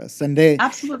best interest, and they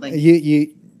Absolutely.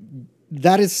 You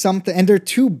that is something, and they're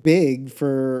too big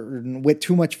with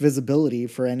too much visibility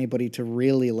for anybody to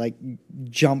really like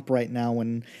jump right now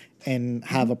and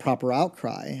have a proper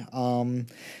outcry. Haha,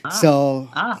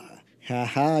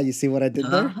 you see what I did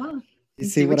there? You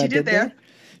see what I did there?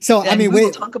 So and I mean, we'll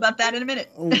talk about that in a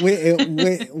minute.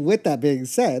 with that being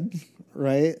said,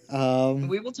 right?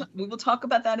 We will talk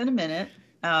about that in a minute.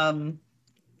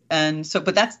 And so,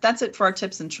 but that's it for our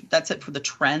tips, and that's it for the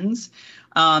trends.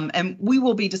 And we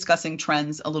will be discussing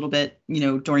trends a little bit,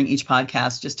 during each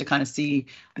podcast, just to kind of see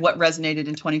what resonated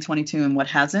in 2022 and what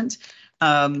hasn't.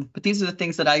 But these are the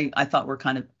things that I thought were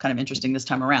kind of interesting this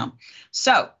time around.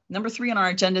 So number 3 on our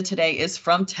agenda today is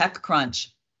from TechCrunch.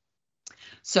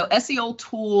 So SEO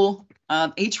tool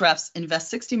Ahrefs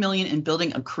invests $60 million in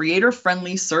building a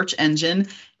creator-friendly search engine.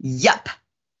 Yep.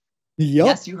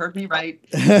 Yes, you heard me right.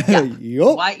 Yep.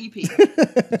 YEP.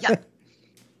 Yep.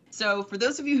 So for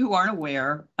those of you who aren't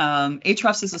aware,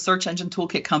 Ahrefs is a search engine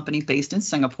toolkit company based in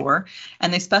Singapore,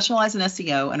 and they specialize in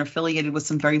SEO and are affiliated with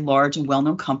some very large and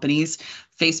well-known companies: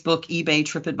 Facebook, eBay,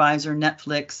 TripAdvisor,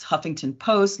 Netflix, Huffington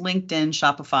Post, LinkedIn,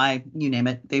 Shopify, you name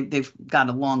it. They've got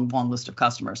a long list of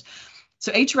customers.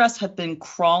 So Ahrefs have been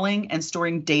crawling and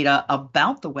storing data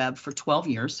about the web for 12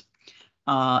 years.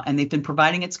 And they've been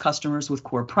providing its customers with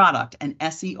core product, an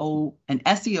SEO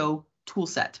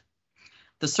toolset.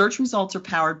 The search results are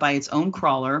powered by its own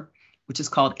crawler, which is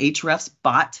called Ahrefs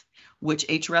Bot, which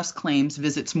Ahrefs claims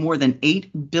visits more than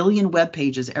 8 billion web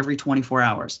pages every 24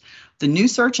 hours. The new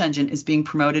search engine is being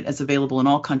promoted as available in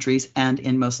all countries and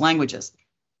in most languages.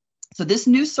 So this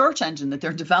new search engine that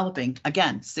they're developing,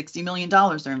 again, $60 million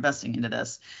they're investing into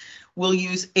this, will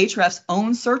use Ahrefs'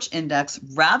 own search index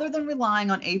rather than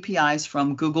relying on APIs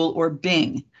from Google or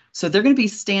Bing. So they're going to be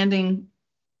standing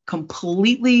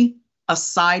completely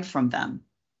aside from them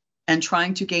and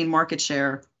trying to gain market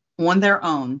share on their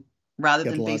own rather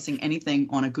than basing anything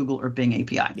on a Google or Bing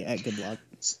API. Yeah, good luck.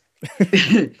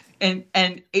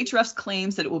 and Ahrefs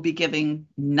claims that it will be giving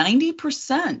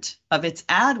 90% of its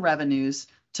ad revenues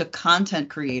to content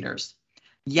creators.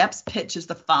 Yep's pitch is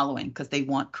the following, because they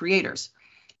want creators.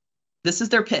 This is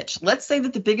their pitch. Let's say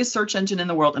that the biggest search engine in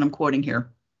the world, and I'm quoting here,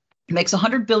 makes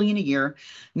 100 billion a year.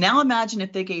 Now imagine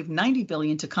if they gave 90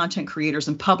 billion to content creators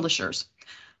and publishers.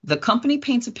 The company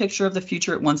paints a picture of the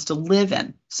future it wants to live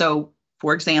in. So,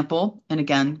 for example, and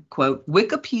again, quote,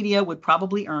 Wikipedia would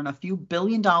probably earn a few $1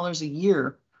 billion a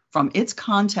year from its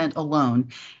content alone,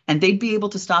 and they'd be able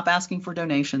to stop asking for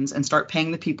donations and start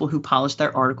paying the people who polish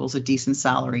their articles a decent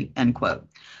salary, end quote.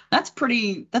 That's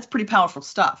pretty powerful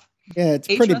stuff. Yeah, it's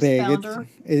pretty big.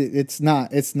 It's not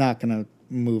going to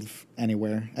move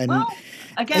anywhere. And well,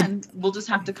 again, we'll just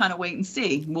have to kind of wait and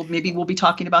see. Maybe we'll be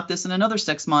talking about this in another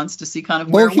 6 months to see kind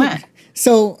of where it went.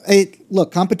 So,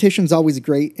 look, competition's always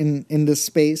great in this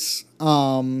space,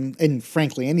 and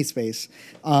frankly, any space.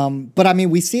 But I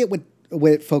mean, we see it with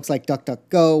folks like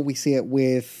DuckDuckGo. We see it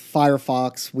with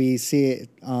Firefox. We see it,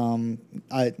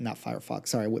 not Firefox,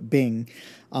 sorry, with Bing.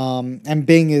 And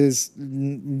Bing is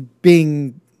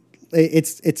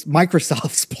it's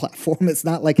Microsoft's platform. It's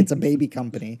not like it's a baby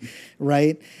company,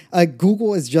 right?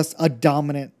 Google is just a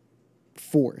dominant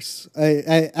force.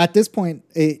 At this point,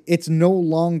 it's no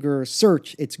longer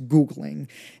search, it's Googling.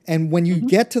 And when you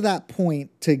get to that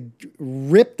point, to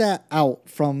rip that out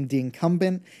from the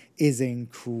incumbent is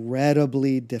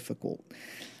incredibly difficult.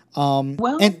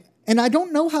 And I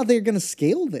don't know how they're going to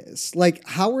scale this. Like,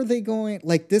 how are they going?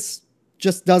 Like, this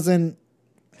just doesn't.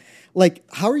 Like,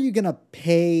 how are you going to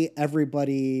pay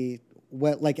everybody?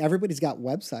 Like, everybody's got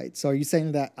websites. So are you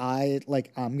saying that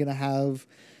I'm going to have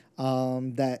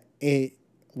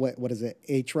what is it?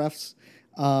 Ahrefs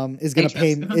is going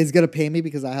to pay me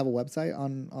because I have a website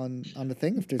on the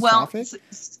thing if there's traffic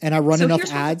and I run enough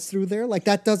ads through there? Like,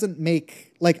 that doesn't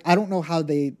make, like, I don't know how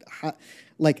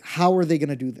how are they going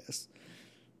to do this?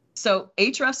 So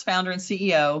Ahrefs founder and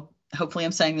CEO, hopefully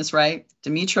I'm saying this right,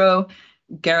 Dmytro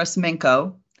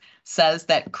Gerasimenko, says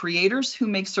that creators who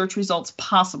make search results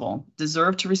possible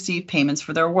deserve to receive payments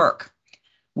for their work.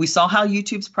 We saw how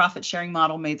YouTube's profit-sharing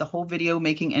model made the whole video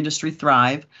making industry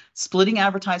thrive. Splitting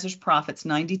advertisers' profits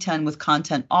 90-10 with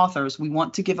content authors, we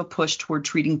want to give a push toward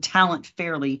treating talent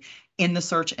fairly in the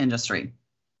search industry.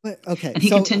 Okay. And he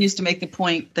continues to make the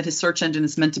point that his search engine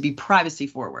is meant to be privacy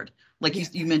forward. Like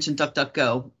you mentioned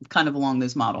DuckDuckGo, kind of along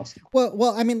those models.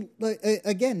 Well, I mean,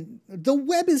 again, the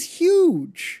web is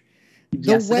huge.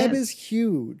 The web is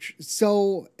huge.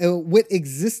 So with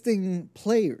existing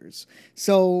players,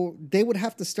 so they would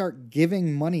have to start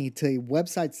giving money to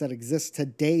websites that exist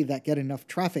today that get enough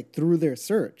traffic through their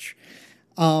search.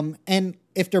 And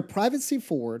if they're privacy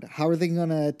forward, how are they going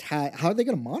to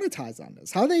monetize on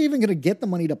this? How are they even going to get the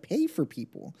money to pay for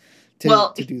people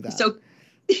to do that? So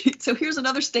here's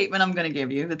another statement I'm going to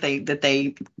give you that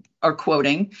they are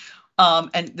quoting.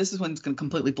 And this is when it's going to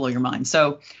completely blow your mind.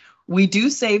 So, we do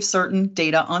save certain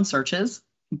data on searches,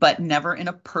 but never in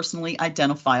a personally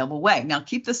identifiable way. Now,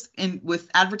 keep this with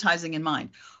advertising in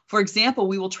mind. For example,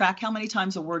 we will track how many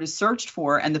times a word is searched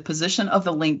for and the position of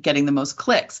the link getting the most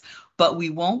clicks, but we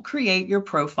won't create your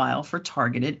profile for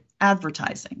targeted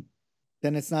advertising.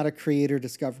 Then it's not a creator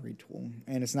discovery tool,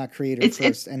 and it's not creator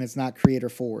first, and it's not creator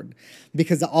forward,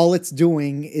 because all it's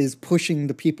doing is pushing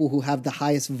the people who have the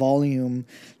highest volume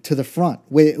to the front,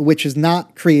 which is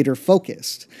not creator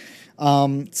focused.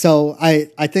 So I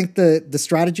think the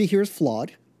strategy here is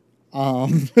flawed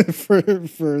for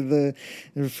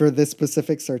this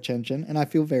specific search engine, and I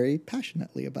feel very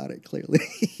passionately about it. Clearly.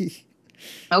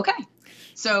 Okay,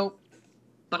 so.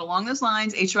 But along those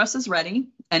lines, Ahrefs is ready,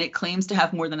 and it claims to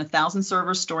have more than 1,000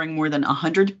 servers storing more than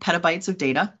 100 petabytes of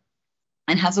data,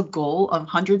 and has a goal of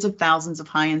hundreds of thousands of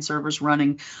high-end servers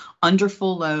running under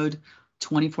full load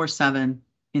 24/7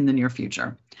 in the near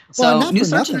future. So new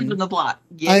search engine on the block.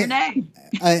 Yay or nay?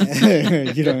 I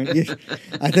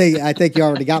think you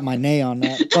already got my nay on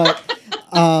that. But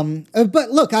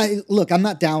But I'm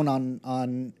not down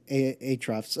on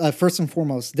Ahrefs. First and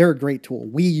foremost, they're a great tool.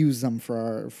 We use them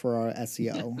for our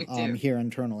SEO We do. here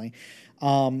internally.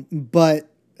 But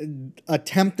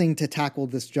attempting to tackle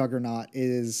this juggernaut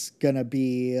is going to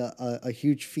be a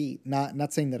huge feat.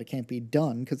 Not saying that it can't be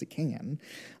done, because it can.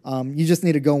 You just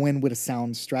need to go in with a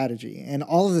sound strategy, and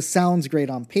all of this sounds great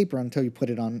on paper until you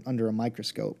put it on under a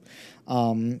microscope.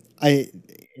 Not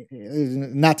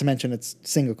to mention it's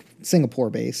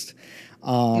Singapore based.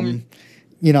 So And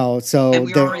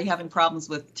we're already having problems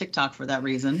with TikTok for that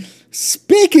reason.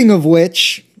 Speaking of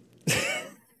which,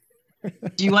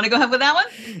 do you want to go ahead with that one?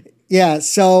 Yeah.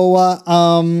 So,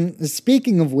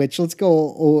 speaking of which, let's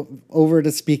go over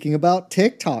to speaking about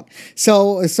TikTok.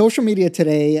 So, social media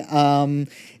today,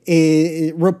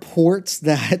 it reports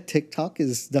that TikTok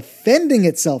is defending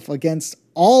itself against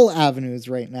all avenues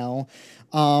right now.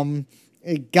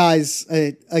 Guys,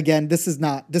 again, this is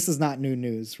not new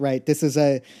news, right? This is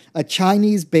a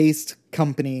Chinese-based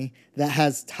company that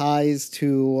has ties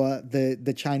to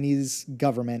the Chinese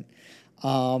government.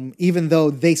 Even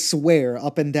though they swear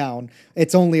up and down,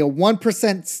 it's only a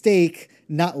 1% stake.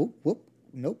 Nope,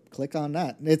 click on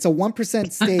that. It's a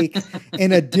 1% stake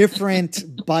in a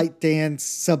different ByteDance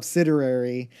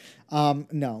subsidiary.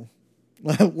 No.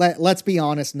 Let's be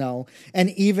honest, no. And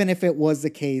even if it was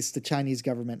the case, the Chinese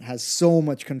government has so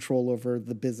much control over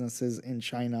the businesses in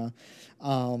China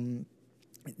that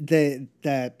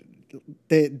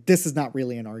this is not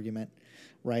really an argument,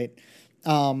 right?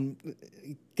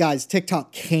 Guys,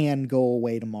 TikTok can go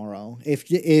away tomorrow.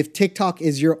 If TikTok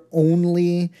is your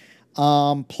only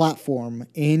platform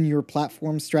in your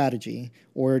platform strategy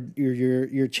or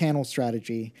your channel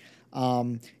strategy,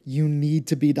 you need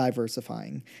to be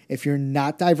diversifying. If you're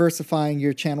not diversifying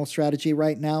your channel strategy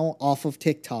right now off of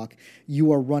TikTok,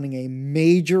 you are running a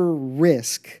major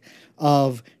risk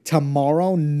of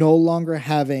tomorrow no longer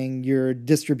having your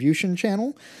distribution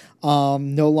channel,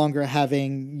 no longer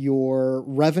having your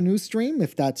revenue stream.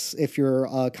 If you're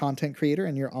a content creator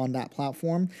and you're on that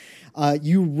platform,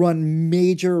 you run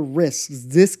major risks.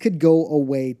 This could go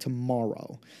away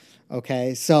tomorrow.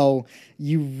 Okay, so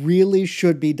you really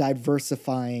should be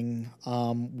diversifying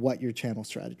what your channel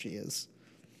strategy is.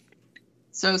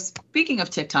 So speaking of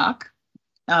TikTok,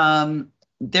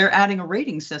 they're adding a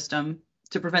rating system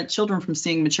to prevent children from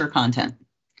seeing mature content.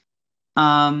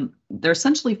 They're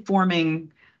essentially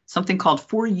forming something called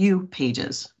For You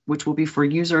pages, which will be for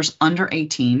users under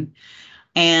 18.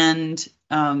 And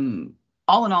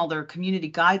all in all, their community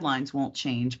guidelines won't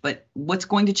change, but what's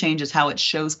going to change is how it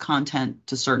shows content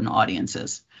to certain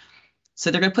audiences.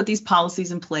 So they're going to put these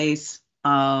policies in place,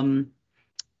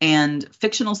 and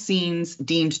fictional scenes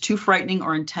deemed too frightening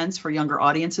or intense for younger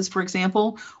audiences, for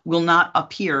example, will not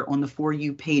appear on the For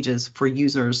You pages for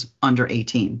users under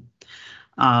 18.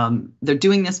 They're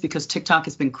doing this because TikTok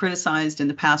has been criticized in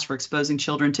the past for exposing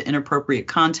children to inappropriate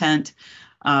content.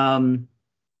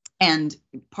 And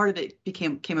part of it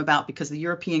came about because the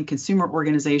European Consumer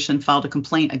Organization filed a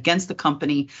complaint against the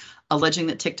company, alleging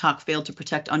that TikTok failed to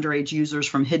protect underage users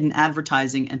from hidden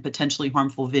advertising and potentially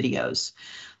harmful videos.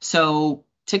 So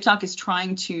TikTok is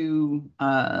trying to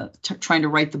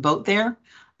right the boat there,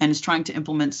 and is trying to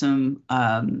implement some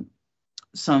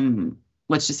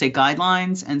let's just say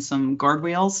guidelines and some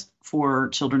guardrails for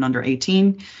children under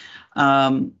 18.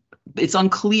 It's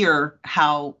unclear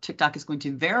how TikTok is going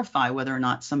to verify whether or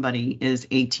not somebody is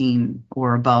 18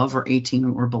 or above or 18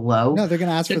 or below. No, they're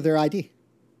going to ask for their ID.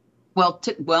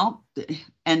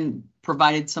 And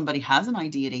provided somebody has an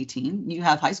ID at 18, you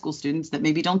have high school students that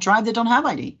maybe don't drive, that don't have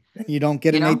ID. You don't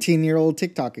get an 18-year-old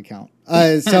TikTok account.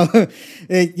 So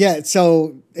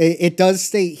it does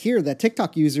state here that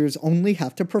TikTok users only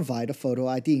have to provide a photo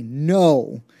ID.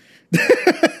 No.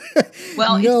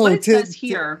 Well,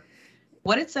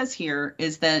 what it says here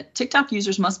is that TikTok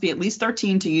users must be at least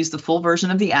 13 to use the full version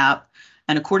of the app.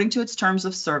 And according to its terms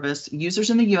of service,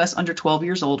 users in the U.S. under 12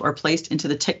 years old are placed into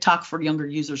the TikTok for Younger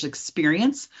Users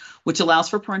experience, which allows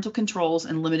for parental controls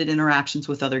and limited interactions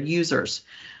with other users.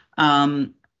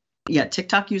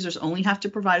 TikTok users only have to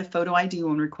provide a photo ID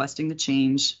when requesting the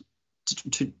change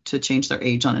to change their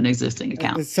age on an existing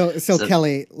account. So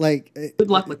Kelly,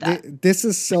 good luck with that. This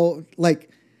is so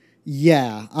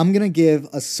I'm going to give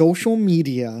a social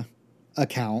media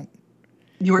account,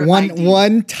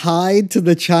 one tied to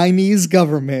the Chinese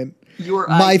government,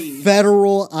 my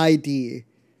federal ID.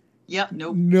 Yep.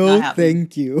 Nope. No,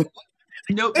 thank you.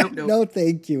 Nope. No,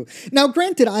 thank you. Now,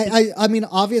 granted, I mean,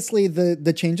 obviously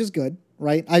the change is good,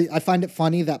 right? I find it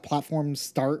funny that platforms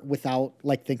start without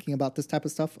thinking about this type of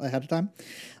stuff ahead of time.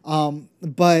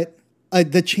 But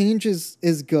The change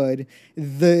is good.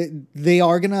 They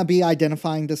are gonna be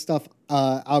identifying this stuff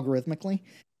algorithmically,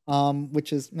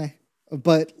 which is meh.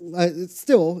 But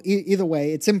still, either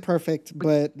way, it's imperfect.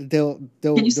 But they'll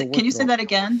Can work you it say out. that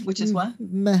again? Which is what?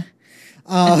 Meh.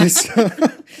 So,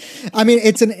 I mean,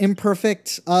 it's an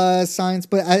imperfect science,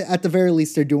 but at the very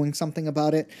least, they're doing something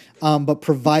about it. But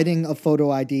providing a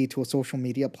photo ID to a social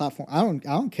media platform, I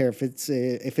don't care if it's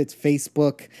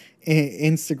Facebook,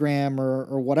 Instagram,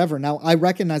 or whatever. Now, I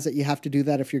recognize that you have to do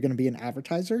that if you're going to be an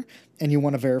advertiser and you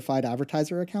want a verified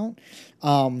advertiser account.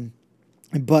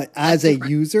 But That's as a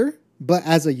different. user,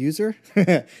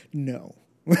 no,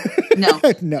 No,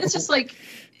 no. it's just like,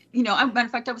 matter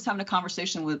of fact, I was having a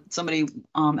conversation with somebody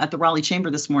at the Raleigh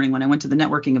Chamber this morning when I went to the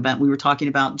networking event. We were talking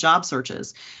about job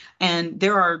searches, and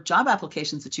there are job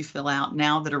applications that you fill out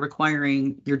now that are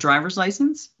requiring your driver's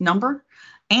license number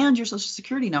and your social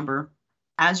security number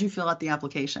as you fill out the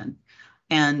application.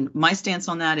 And my stance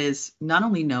on that is not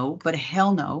only no, but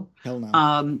hell no. Hell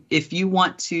no. If you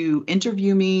want to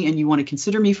interview me and you want to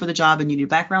consider me for the job and you need a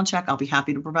background check, I'll be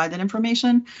happy to provide that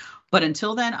information. But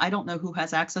until then, I don't know who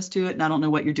has access to it, and I don't know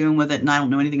what you're doing with it, and I don't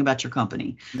know anything about your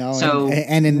company. No, So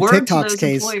and in word to TikTok's those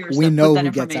case, employers we that put know that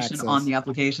who gets information on access. the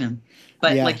application.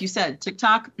 But Yeah. like you said,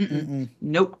 TikTok,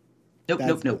 nope,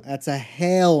 nope. That's a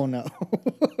hell no.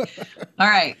 All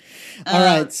right. All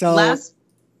right. So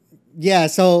yeah,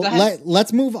 so Go ahead.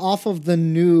 let's move off of the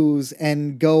news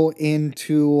and go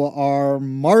into our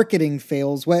marketing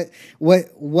fails.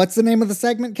 What's the name of the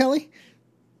segment, Kelly?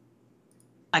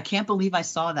 I can't believe I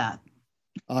saw that.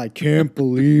 I can't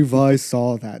believe I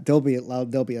saw that. There'll be a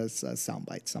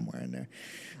soundbite somewhere in there.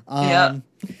 Yeah.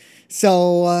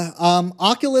 So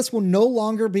Oculus will no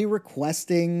longer be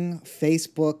requesting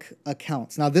Facebook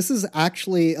accounts. Now, this is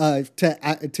actually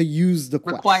to use the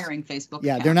Quest. Requiring Facebook.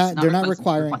 Yeah, accounts, they're not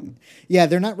requesting, requiring. Yeah,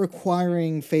 they're not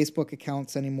requiring Facebook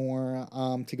accounts anymore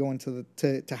to go into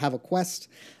to have a Quest,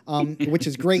 which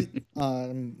is great.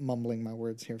 I'm mumbling my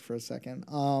words here for a second.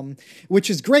 Which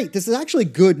is great. This is actually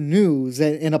good news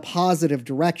in a positive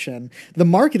direction. The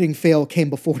marketing fail came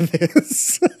before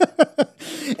this.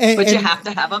 But you have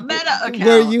to have a Meta account.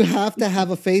 Where you have to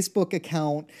have a Facebook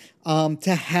account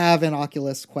to have an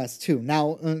Oculus Quest 2.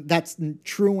 Now, that's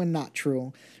true and not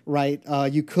true, right?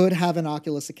 You could have an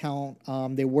Oculus account.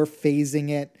 They were phasing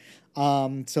it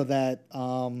so that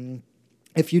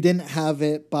if you didn't have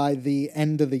it by the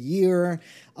end of the year,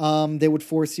 they would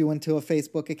force you into a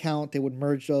Facebook account. They would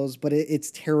merge those, but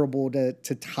it's terrible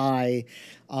to tie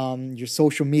your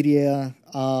social media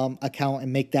account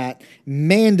and make that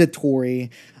mandatory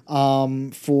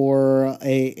for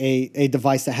a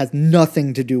device that has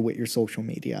nothing to do with your social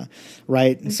media,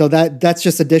 right? Mm-hmm. So that's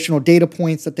just additional data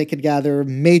points that they could gather,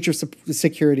 major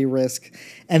security risk,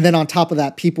 and then on top of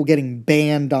that, people getting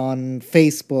banned on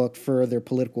Facebook for their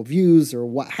political views or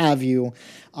what have you,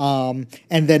 and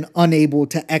then unable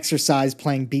to exercise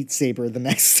playing Beat Saber the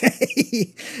next day.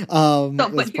 It's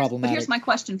problematic. But here's my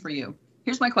question for you.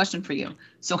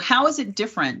 So how is it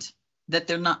different that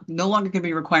they're no longer going to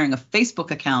be requiring a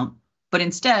Facebook account, but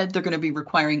instead they're going to be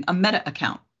requiring a Meta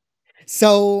account?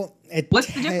 So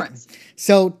what's the difference?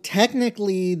 So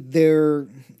technically there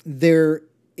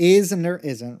is and there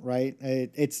isn't, right?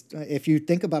 It's if you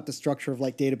think about the structure of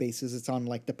like databases, it's on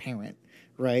like the parent,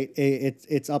 right?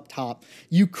 It's up top.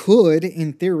 You could,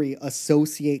 in theory,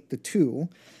 associate the two.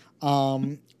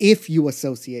 If you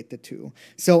associate the two.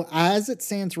 So as it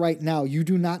stands right now, you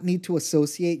do not need to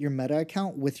associate your Meta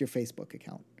account with your Facebook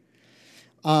account.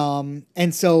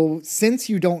 And so since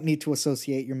you don't need to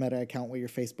associate your Meta account with your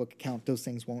Facebook account, those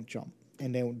things won't jump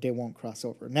and they won't cross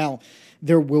over. Now,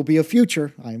 there will be a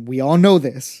future, we all know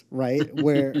this, right,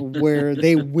 where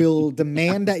they will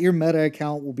demand that your Meta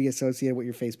account will be associated with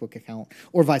your Facebook account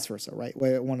or vice versa, right?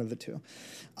 One of the two.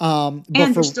 And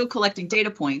they're still collecting data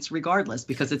points regardless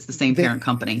because it's the same parent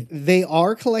company. They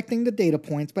are collecting the data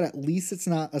points, but at least it's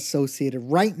not associated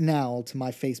right now to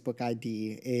my Facebook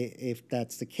ID, if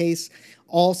that's the case.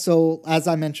 Also, as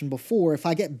I mentioned before, if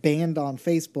I get banned on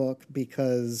Facebook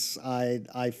because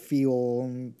I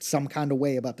feel some kind of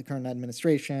way about the current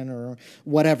administration or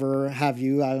whatever have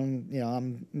you,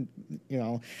 I'm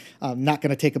not going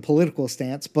to take a political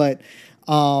stance, but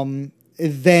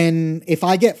then if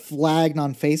I get flagged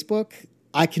on Facebook,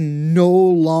 I can no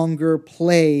longer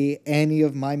play any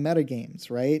of my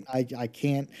metagames, right? I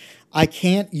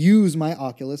can't use my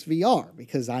Oculus VR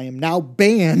because I am now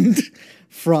banned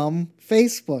from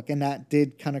Facebook, and that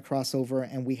did kind of cross over,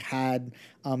 and we had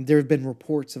there have been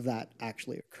reports of that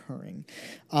actually occurring.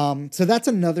 So that's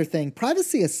another thing.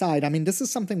 Privacy aside, I mean, this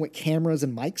is something with cameras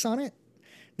and mics on it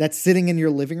that's sitting in your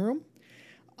living room.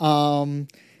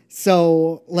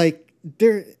 So like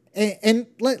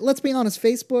let's be honest,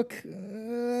 Facebook,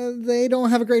 they don't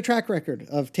have a great track record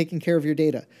of taking care of your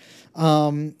data.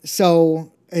 The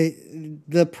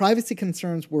privacy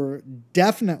concerns were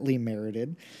definitely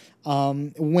merited.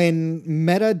 When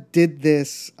Meta did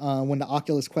this, when the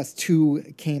Oculus Quest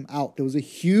 2 came out, there was a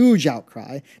huge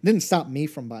outcry. It didn't stop me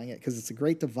from buying it because it's a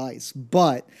great device,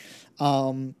 but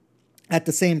at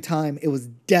the same time, it was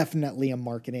definitely a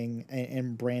marketing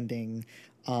and branding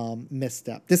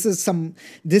misstep. This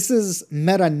is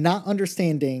Meta not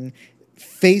understanding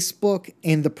Facebook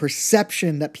and the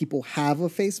perception that people have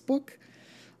of Facebook,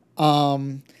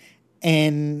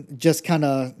 and just kind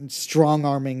of strong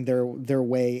arming their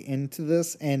way into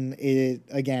this. And it,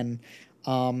 again,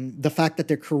 the fact that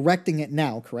they're correcting it,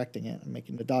 I'm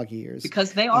making the doggy ears.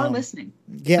 Because they are listening.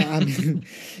 Yeah, I mean...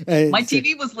 My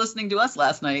TV was listening to us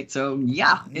last night, so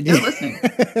yeah, they're listening.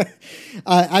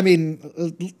 I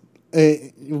mean...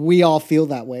 we all feel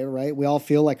that way, right? We all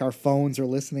feel like our phones are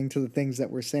listening to the things that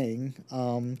we're saying.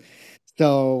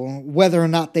 So whether or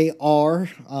not they are,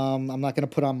 I'm not going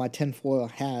to put on my tinfoil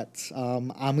hat.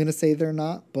 I'm going to say they're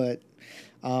not, but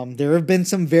there have been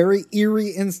some very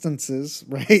eerie instances,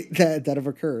 right, that have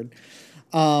occurred.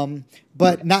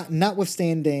 But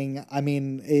notwithstanding, I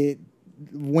mean,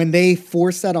 when they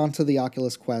forced that onto the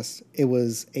Oculus Quest, it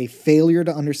was a failure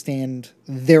to understand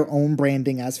their own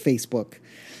branding as Facebook.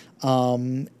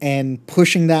 And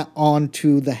pushing that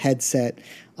onto the headset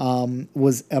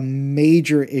was a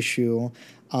major issue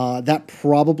that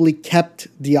probably kept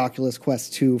the Oculus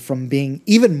Quest 2 from being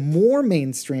even more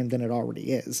mainstream than it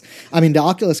already is. I mean, the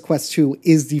Oculus Quest 2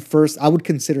 is I would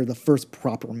consider the first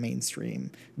proper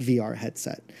mainstream VR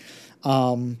headset.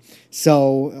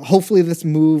 So hopefully this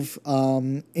move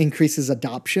increases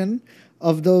adoption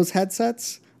of those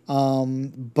headsets,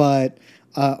 but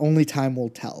only time will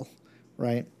tell,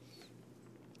 right?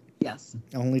 Yes.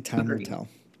 Only time will tell.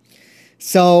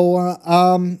 So,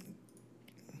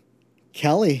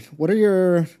 Kelly, what are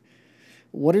your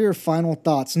final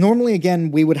thoughts? Normally,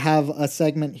 again, we would have a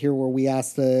segment here where we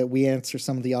answer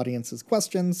some of the audience's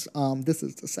questions. This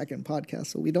is the second podcast,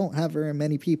 so we don't have very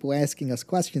many people asking us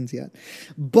questions yet.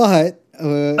 But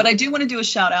I do want to do a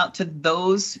shout out to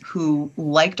those who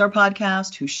liked our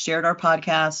podcast, who shared our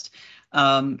podcast.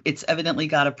 It's evidently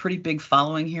got a pretty big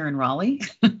following here in Raleigh.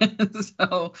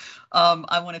 So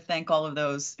I want to thank all of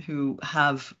those who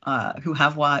have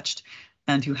watched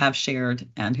and who have shared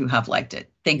and who have liked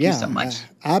it. Thank you so much.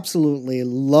 Absolutely.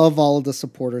 Love all of the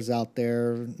supporters out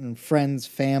there, friends,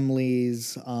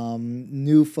 families,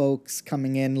 new folks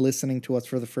coming in, listening to us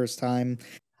for the first time.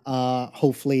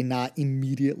 Hopefully not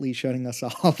immediately shutting us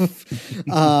off.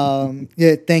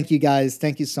 Yeah, thank you guys.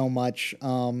 Thank you so much.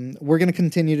 We're going to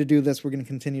continue to do this. We're going to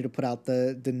continue to put out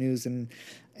the news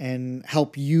and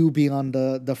help you be on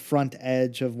the front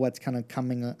edge of what's kind of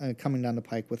coming down the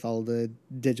pike with all the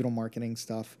digital marketing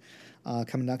stuff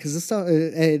coming down. Because this stuff,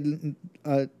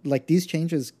 like these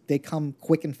changes, they come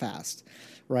quick and fast.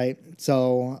 Right.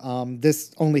 So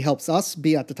this only helps us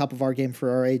be at the top of our game for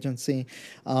our agency.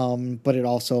 But it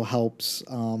also helps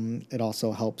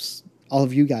all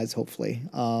of you guys, hopefully,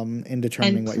 in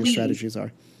determining what your strategies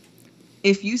are.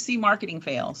 If you see marketing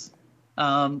fails,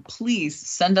 please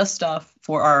send us stuff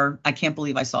for our I Can't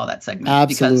Believe I Saw That segment.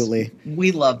 Absolutely. Because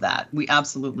we love that. We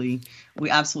absolutely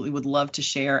would love to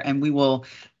share, and we will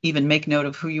even make note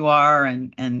of who you are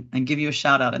and give you a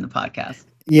shout out in the podcast.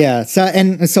 Yeah.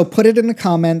 So put it in the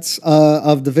comments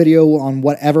of the video on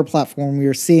whatever platform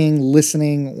you're seeing,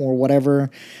 listening, or whatever.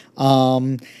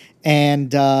 So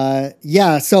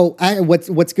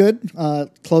what's good?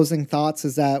 Closing thoughts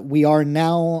is that we are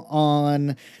now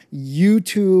on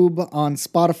YouTube, on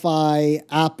Spotify,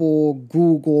 Apple,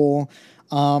 Google.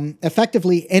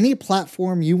 Effectively, any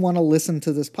platform you want to listen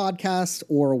to this podcast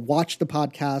or watch the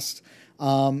podcast.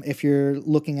 If you're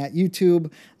looking at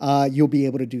YouTube, you'll be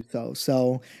able to do so.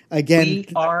 So again, we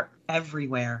are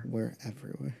everywhere. We're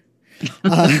everywhere.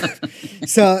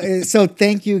 So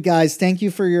thank you guys. Thank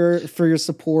you for your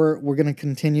support. We're going to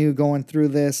continue going through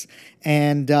this,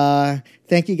 and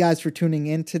thank you guys for tuning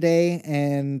in today,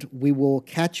 and we will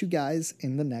catch you guys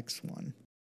in the next one.